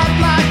end up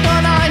like a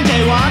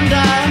 9-day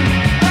wonder.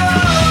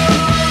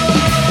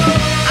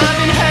 I've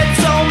been hurt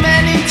so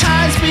many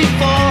times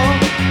before.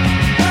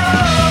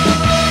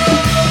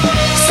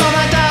 So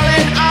my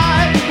darling,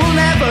 I will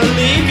never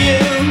leave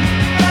you.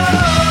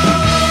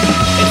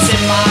 It's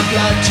in my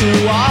blood to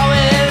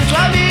always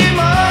love you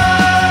more.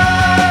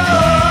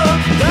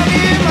 Love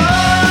you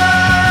more.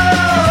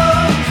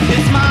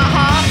 It's my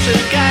heart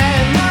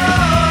again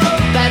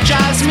that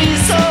drives me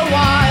so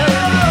wild.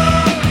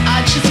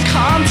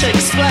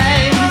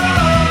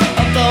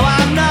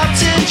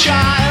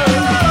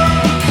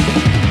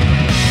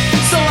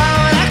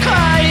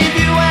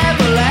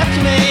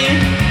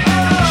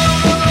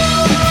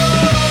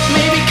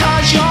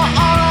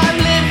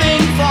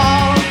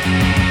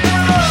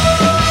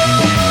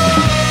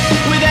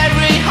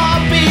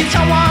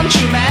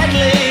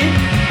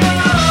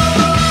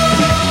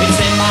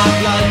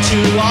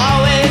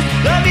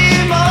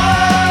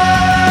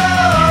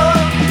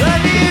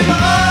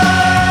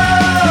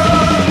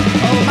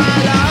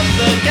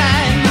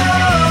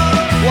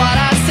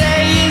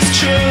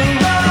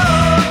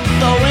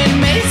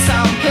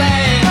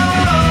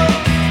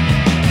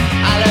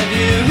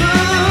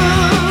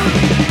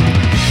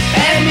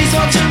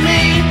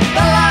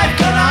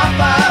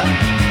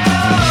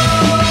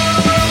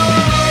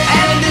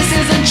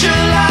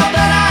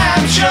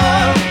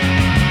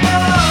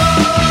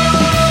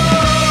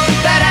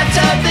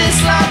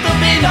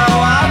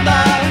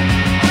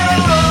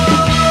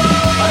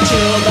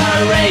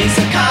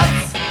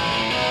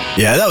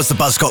 Yeah, that was the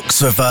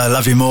Buzzcocks with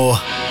Love You More.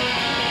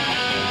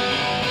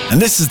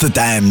 And this is The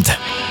Damned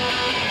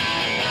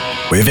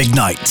with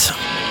Ignite.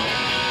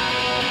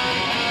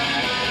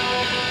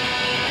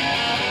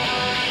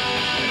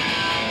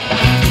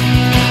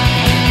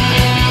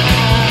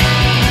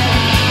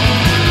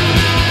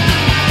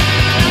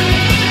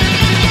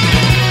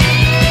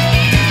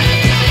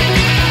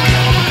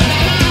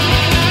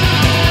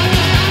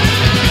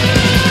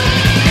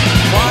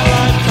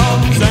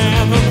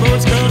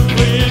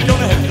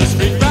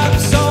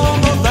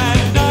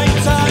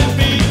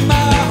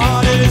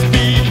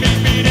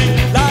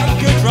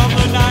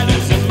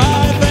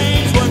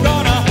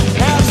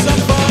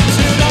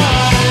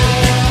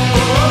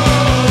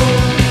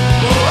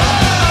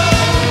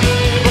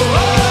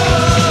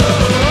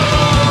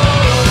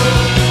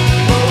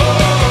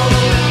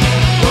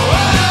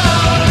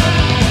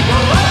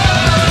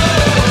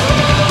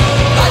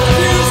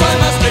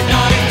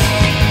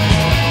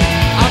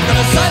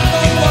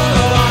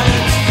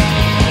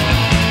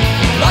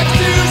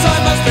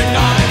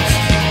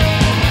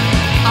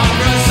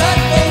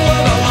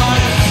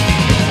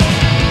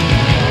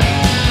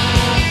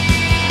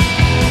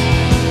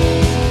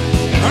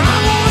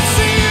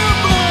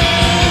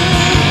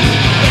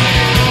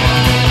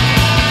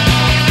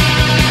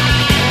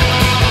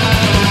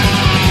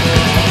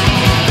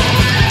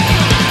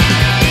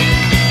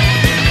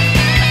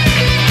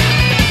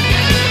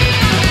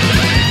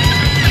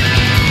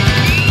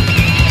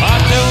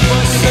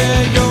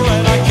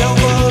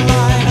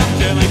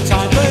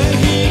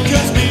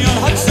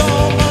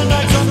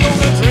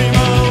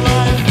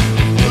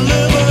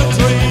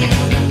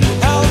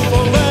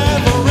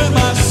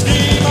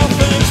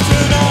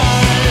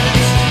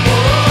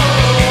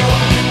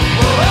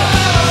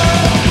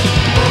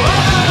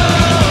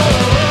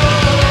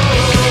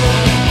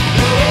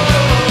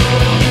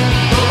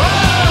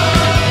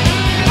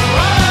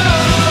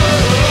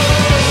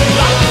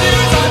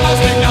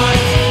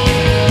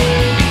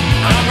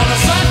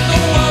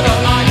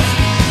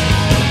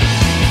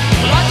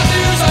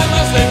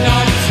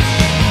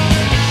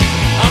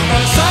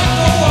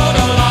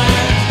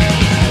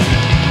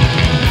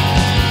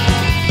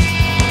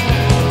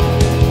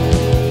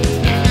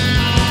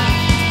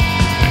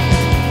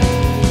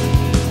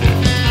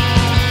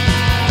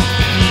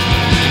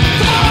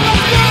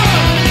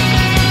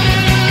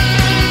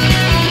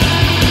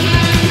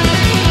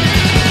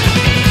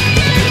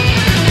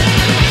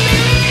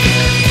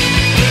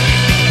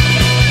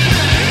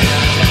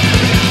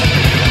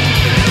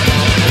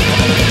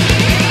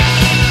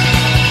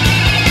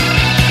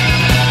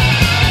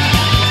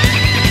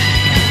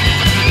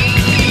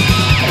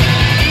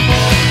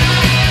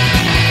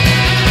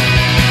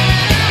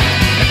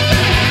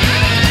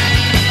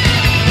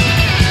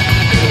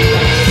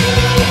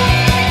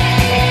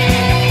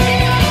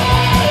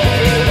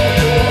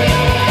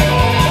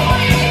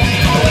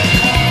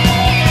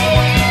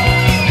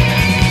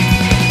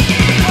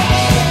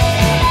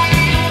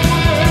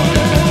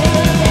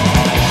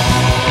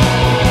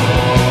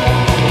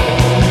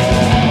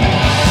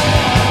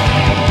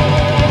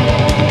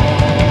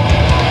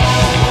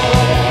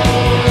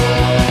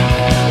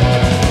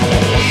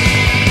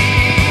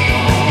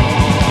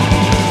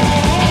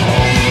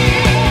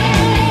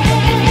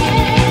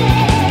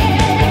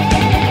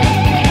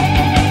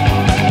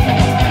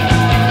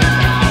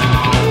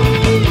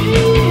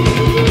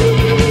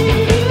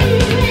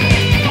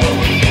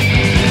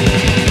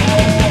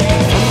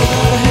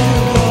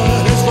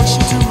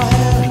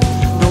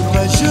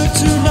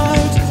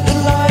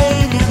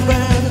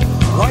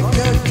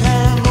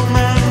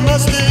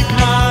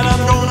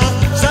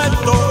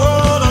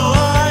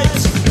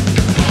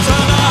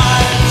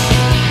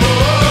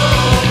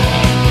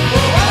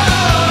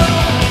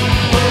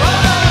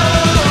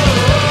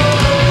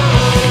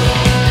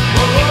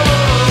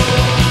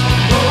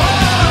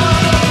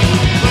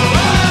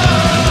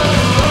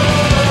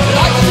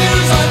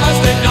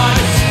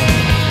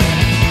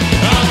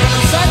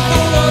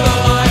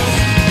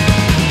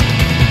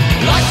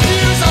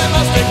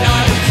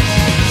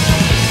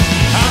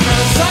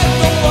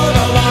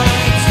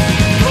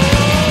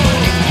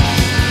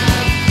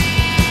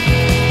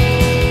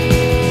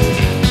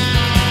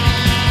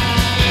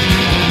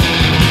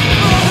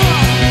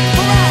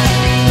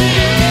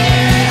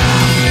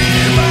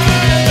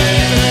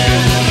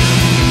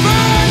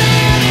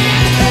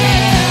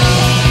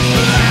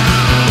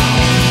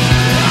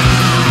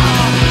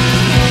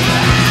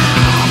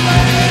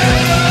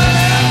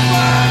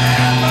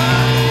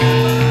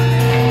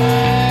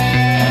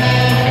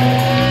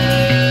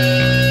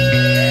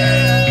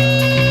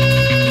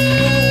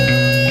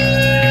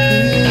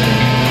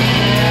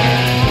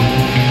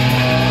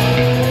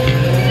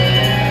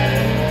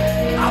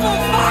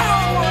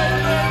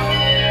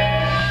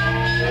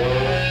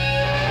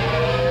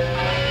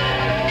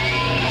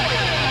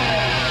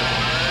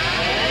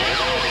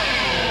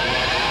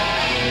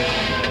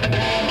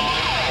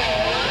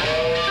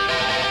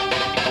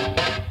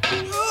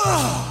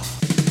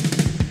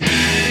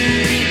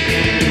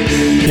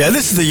 Yeah,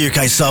 this is the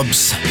UK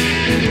subs.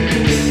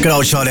 Good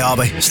old Charlie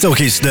Harvey. Still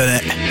keeps doing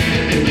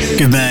it.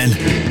 Good man.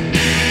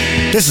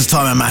 This is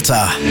Time and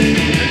Matter.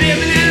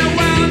 Living in a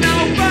world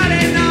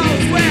nobody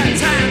knows where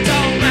time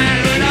don't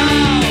matter at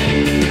all.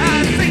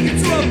 I think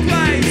it's a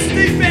place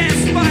deep in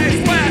space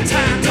where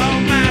time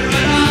don't matter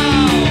at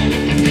all.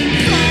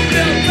 Some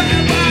little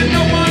time where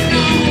no one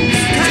knows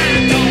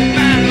time don't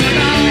matter at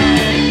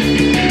all.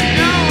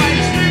 No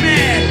age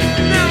limit,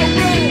 no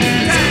rule,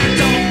 time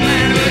don't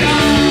matter at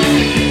all.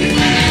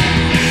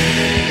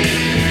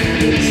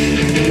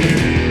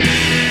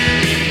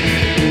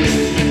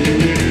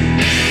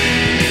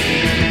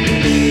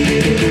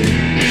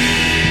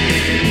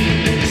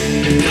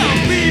 Some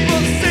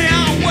people say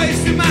I'm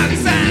wasting my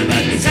time,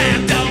 but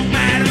time don't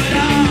matter at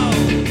all.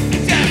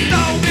 Just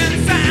holding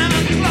time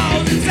and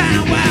closing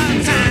time, well,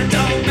 time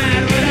don't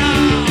matter at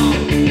all.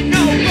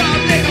 No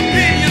public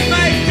opinion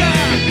maker,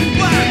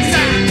 well,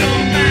 time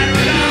don't matter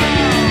at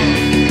all.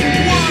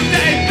 One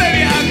day,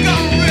 baby, I'm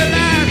gonna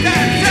realize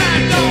that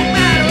time don't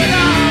matter at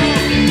all.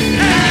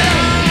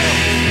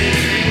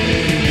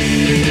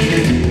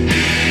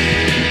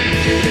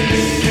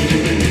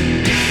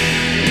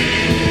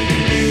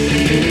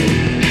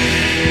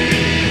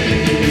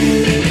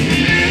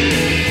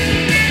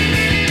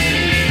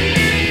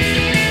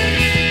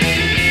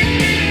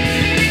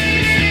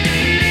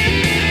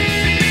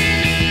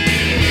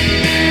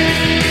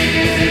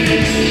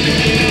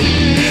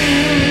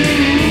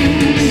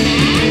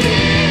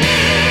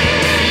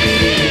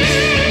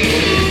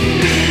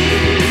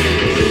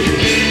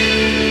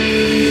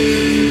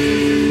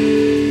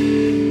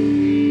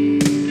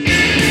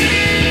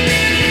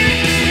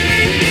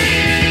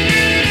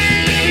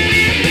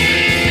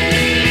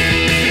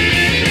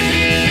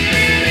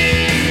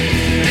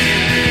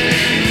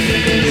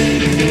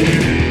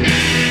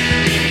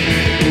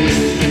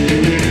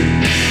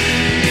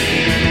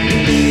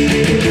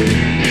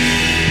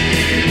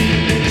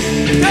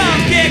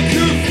 Don't get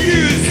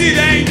confused, it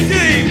ain't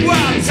deep.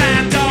 Well,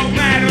 time don't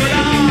matter at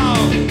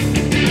all.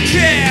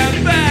 Care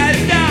bad,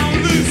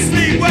 don't lose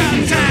sleep. Well,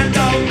 time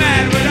don't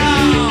matter at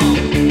all.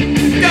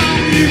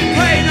 Don't you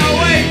pay no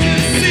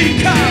agency,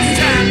 cause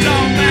time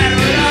don't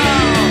matter at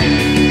all.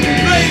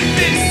 They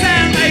fix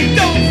and they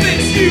don't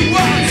fix you.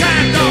 Well,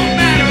 time don't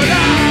matter at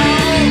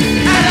all.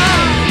 At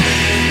all.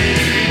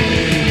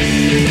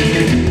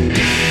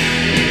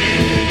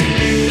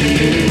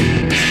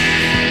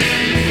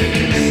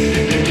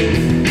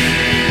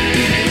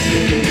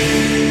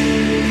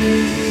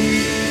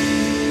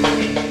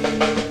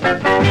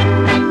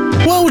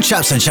 Well,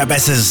 chaps and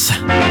chapesses,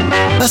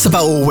 that's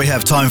about all we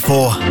have time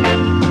for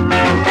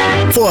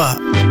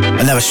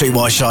another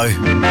Streetwise show.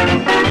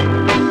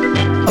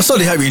 I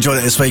certainly hope you enjoyed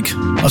it this week.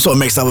 I sort of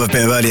mixed up with a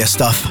bit of earlier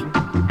stuff.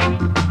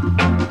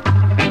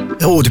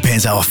 It all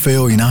depends how I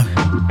feel, you know.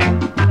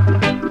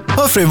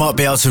 Hopefully we might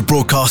be able to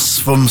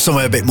broadcast from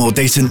somewhere a bit more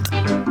decent.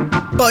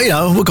 But, you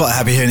know, we're quite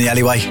happy here in the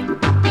alleyway.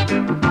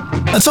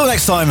 Until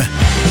next time,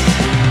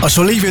 I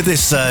shall leave you with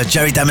this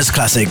Jerry Dammers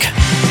classic.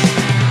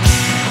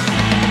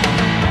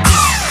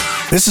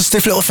 This is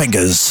Stiff Little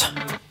Fingers.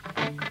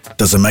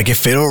 Doesn't make it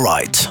feel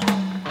alright.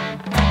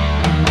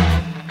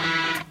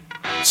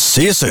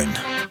 See you soon.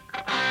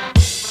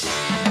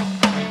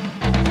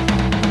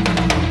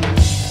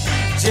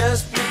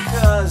 Just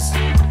because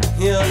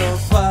you're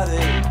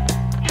nobody,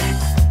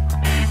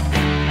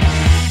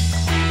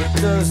 it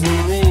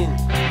doesn't mean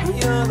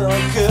you're no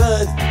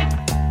good.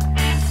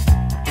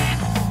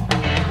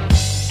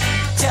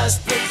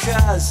 Just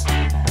because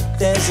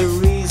there's a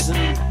reason,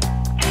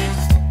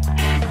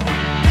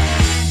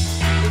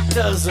 it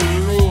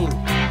doesn't mean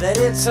that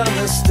it's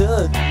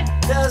understood.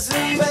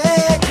 Doesn't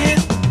make it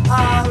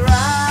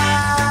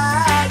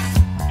alright.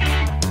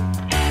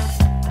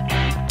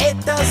 It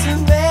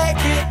doesn't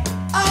make it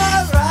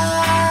alright.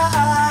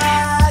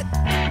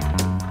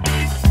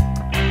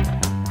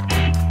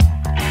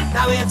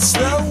 Now it's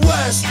the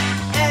worst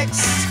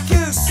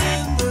excuse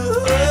in the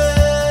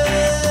world,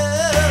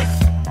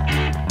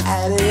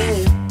 and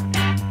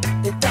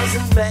it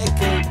doesn't make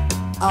it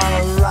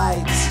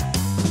alright.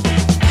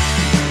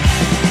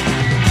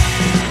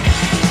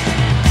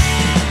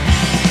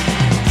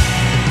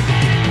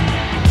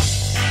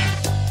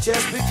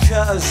 Just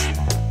because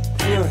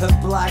you're a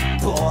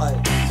black boy,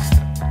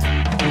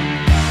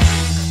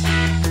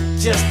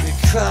 just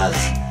because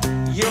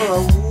you're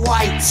a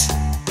white,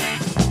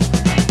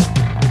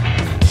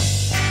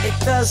 it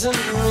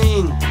doesn't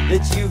mean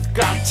that you've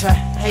got to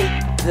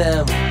hate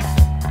them.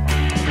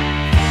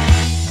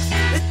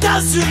 It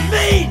doesn't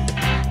mean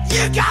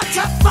you got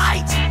to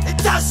fight. It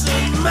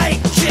doesn't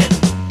make it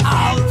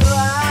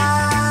alright.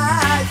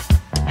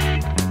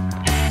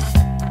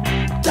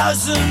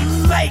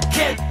 Doesn't make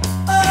it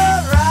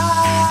alright.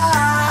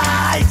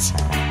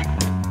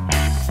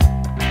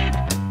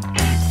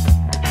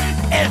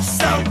 It's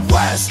the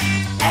worst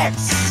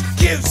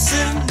excuse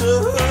in the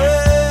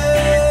world,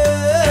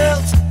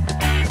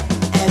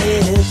 and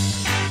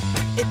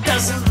it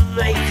doesn't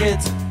make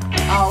it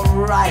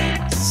alright.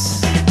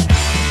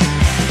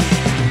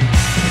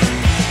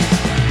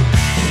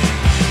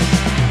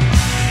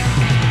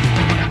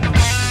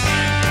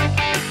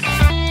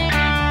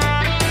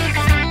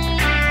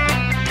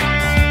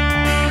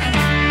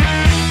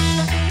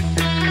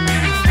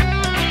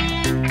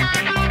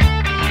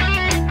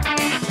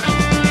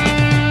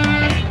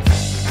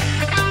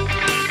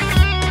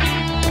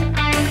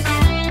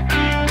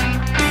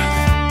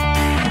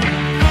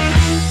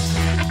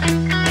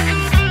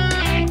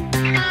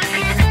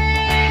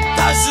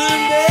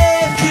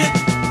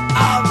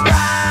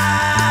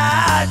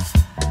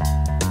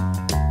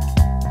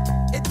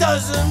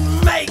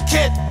 doesn't make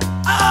it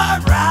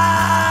alright.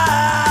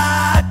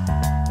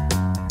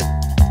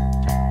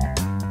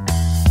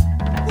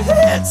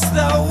 It's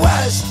the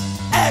worst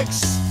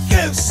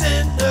excuse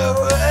in the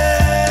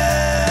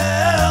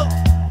world,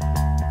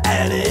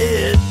 and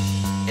it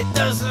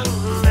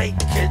doesn't make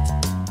it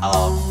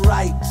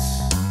alright.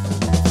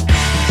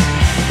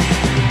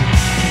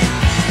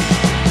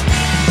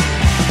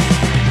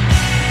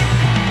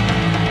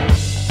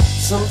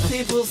 Some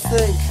people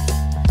think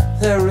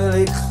they're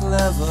really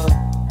clever.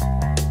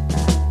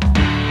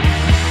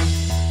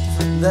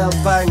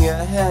 They'll bang your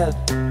head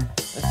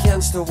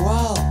against a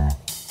wall,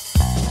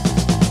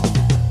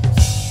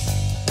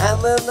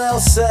 and then they'll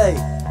say,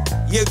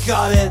 you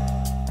got it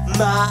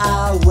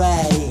my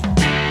way.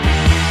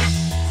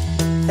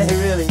 They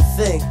really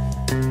think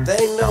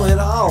they know it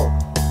all,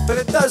 but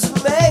it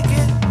doesn't make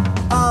it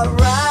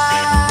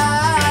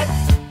alright.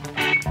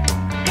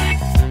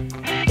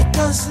 It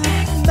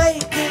doesn't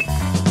make it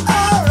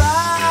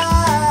alright,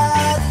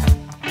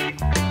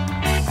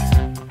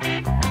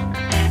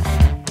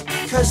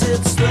 'cause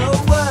it's the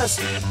worst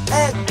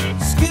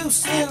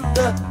excuse in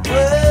the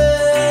world.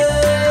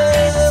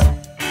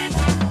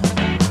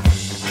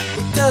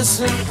 It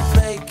doesn't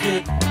make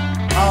it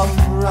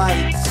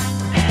alright.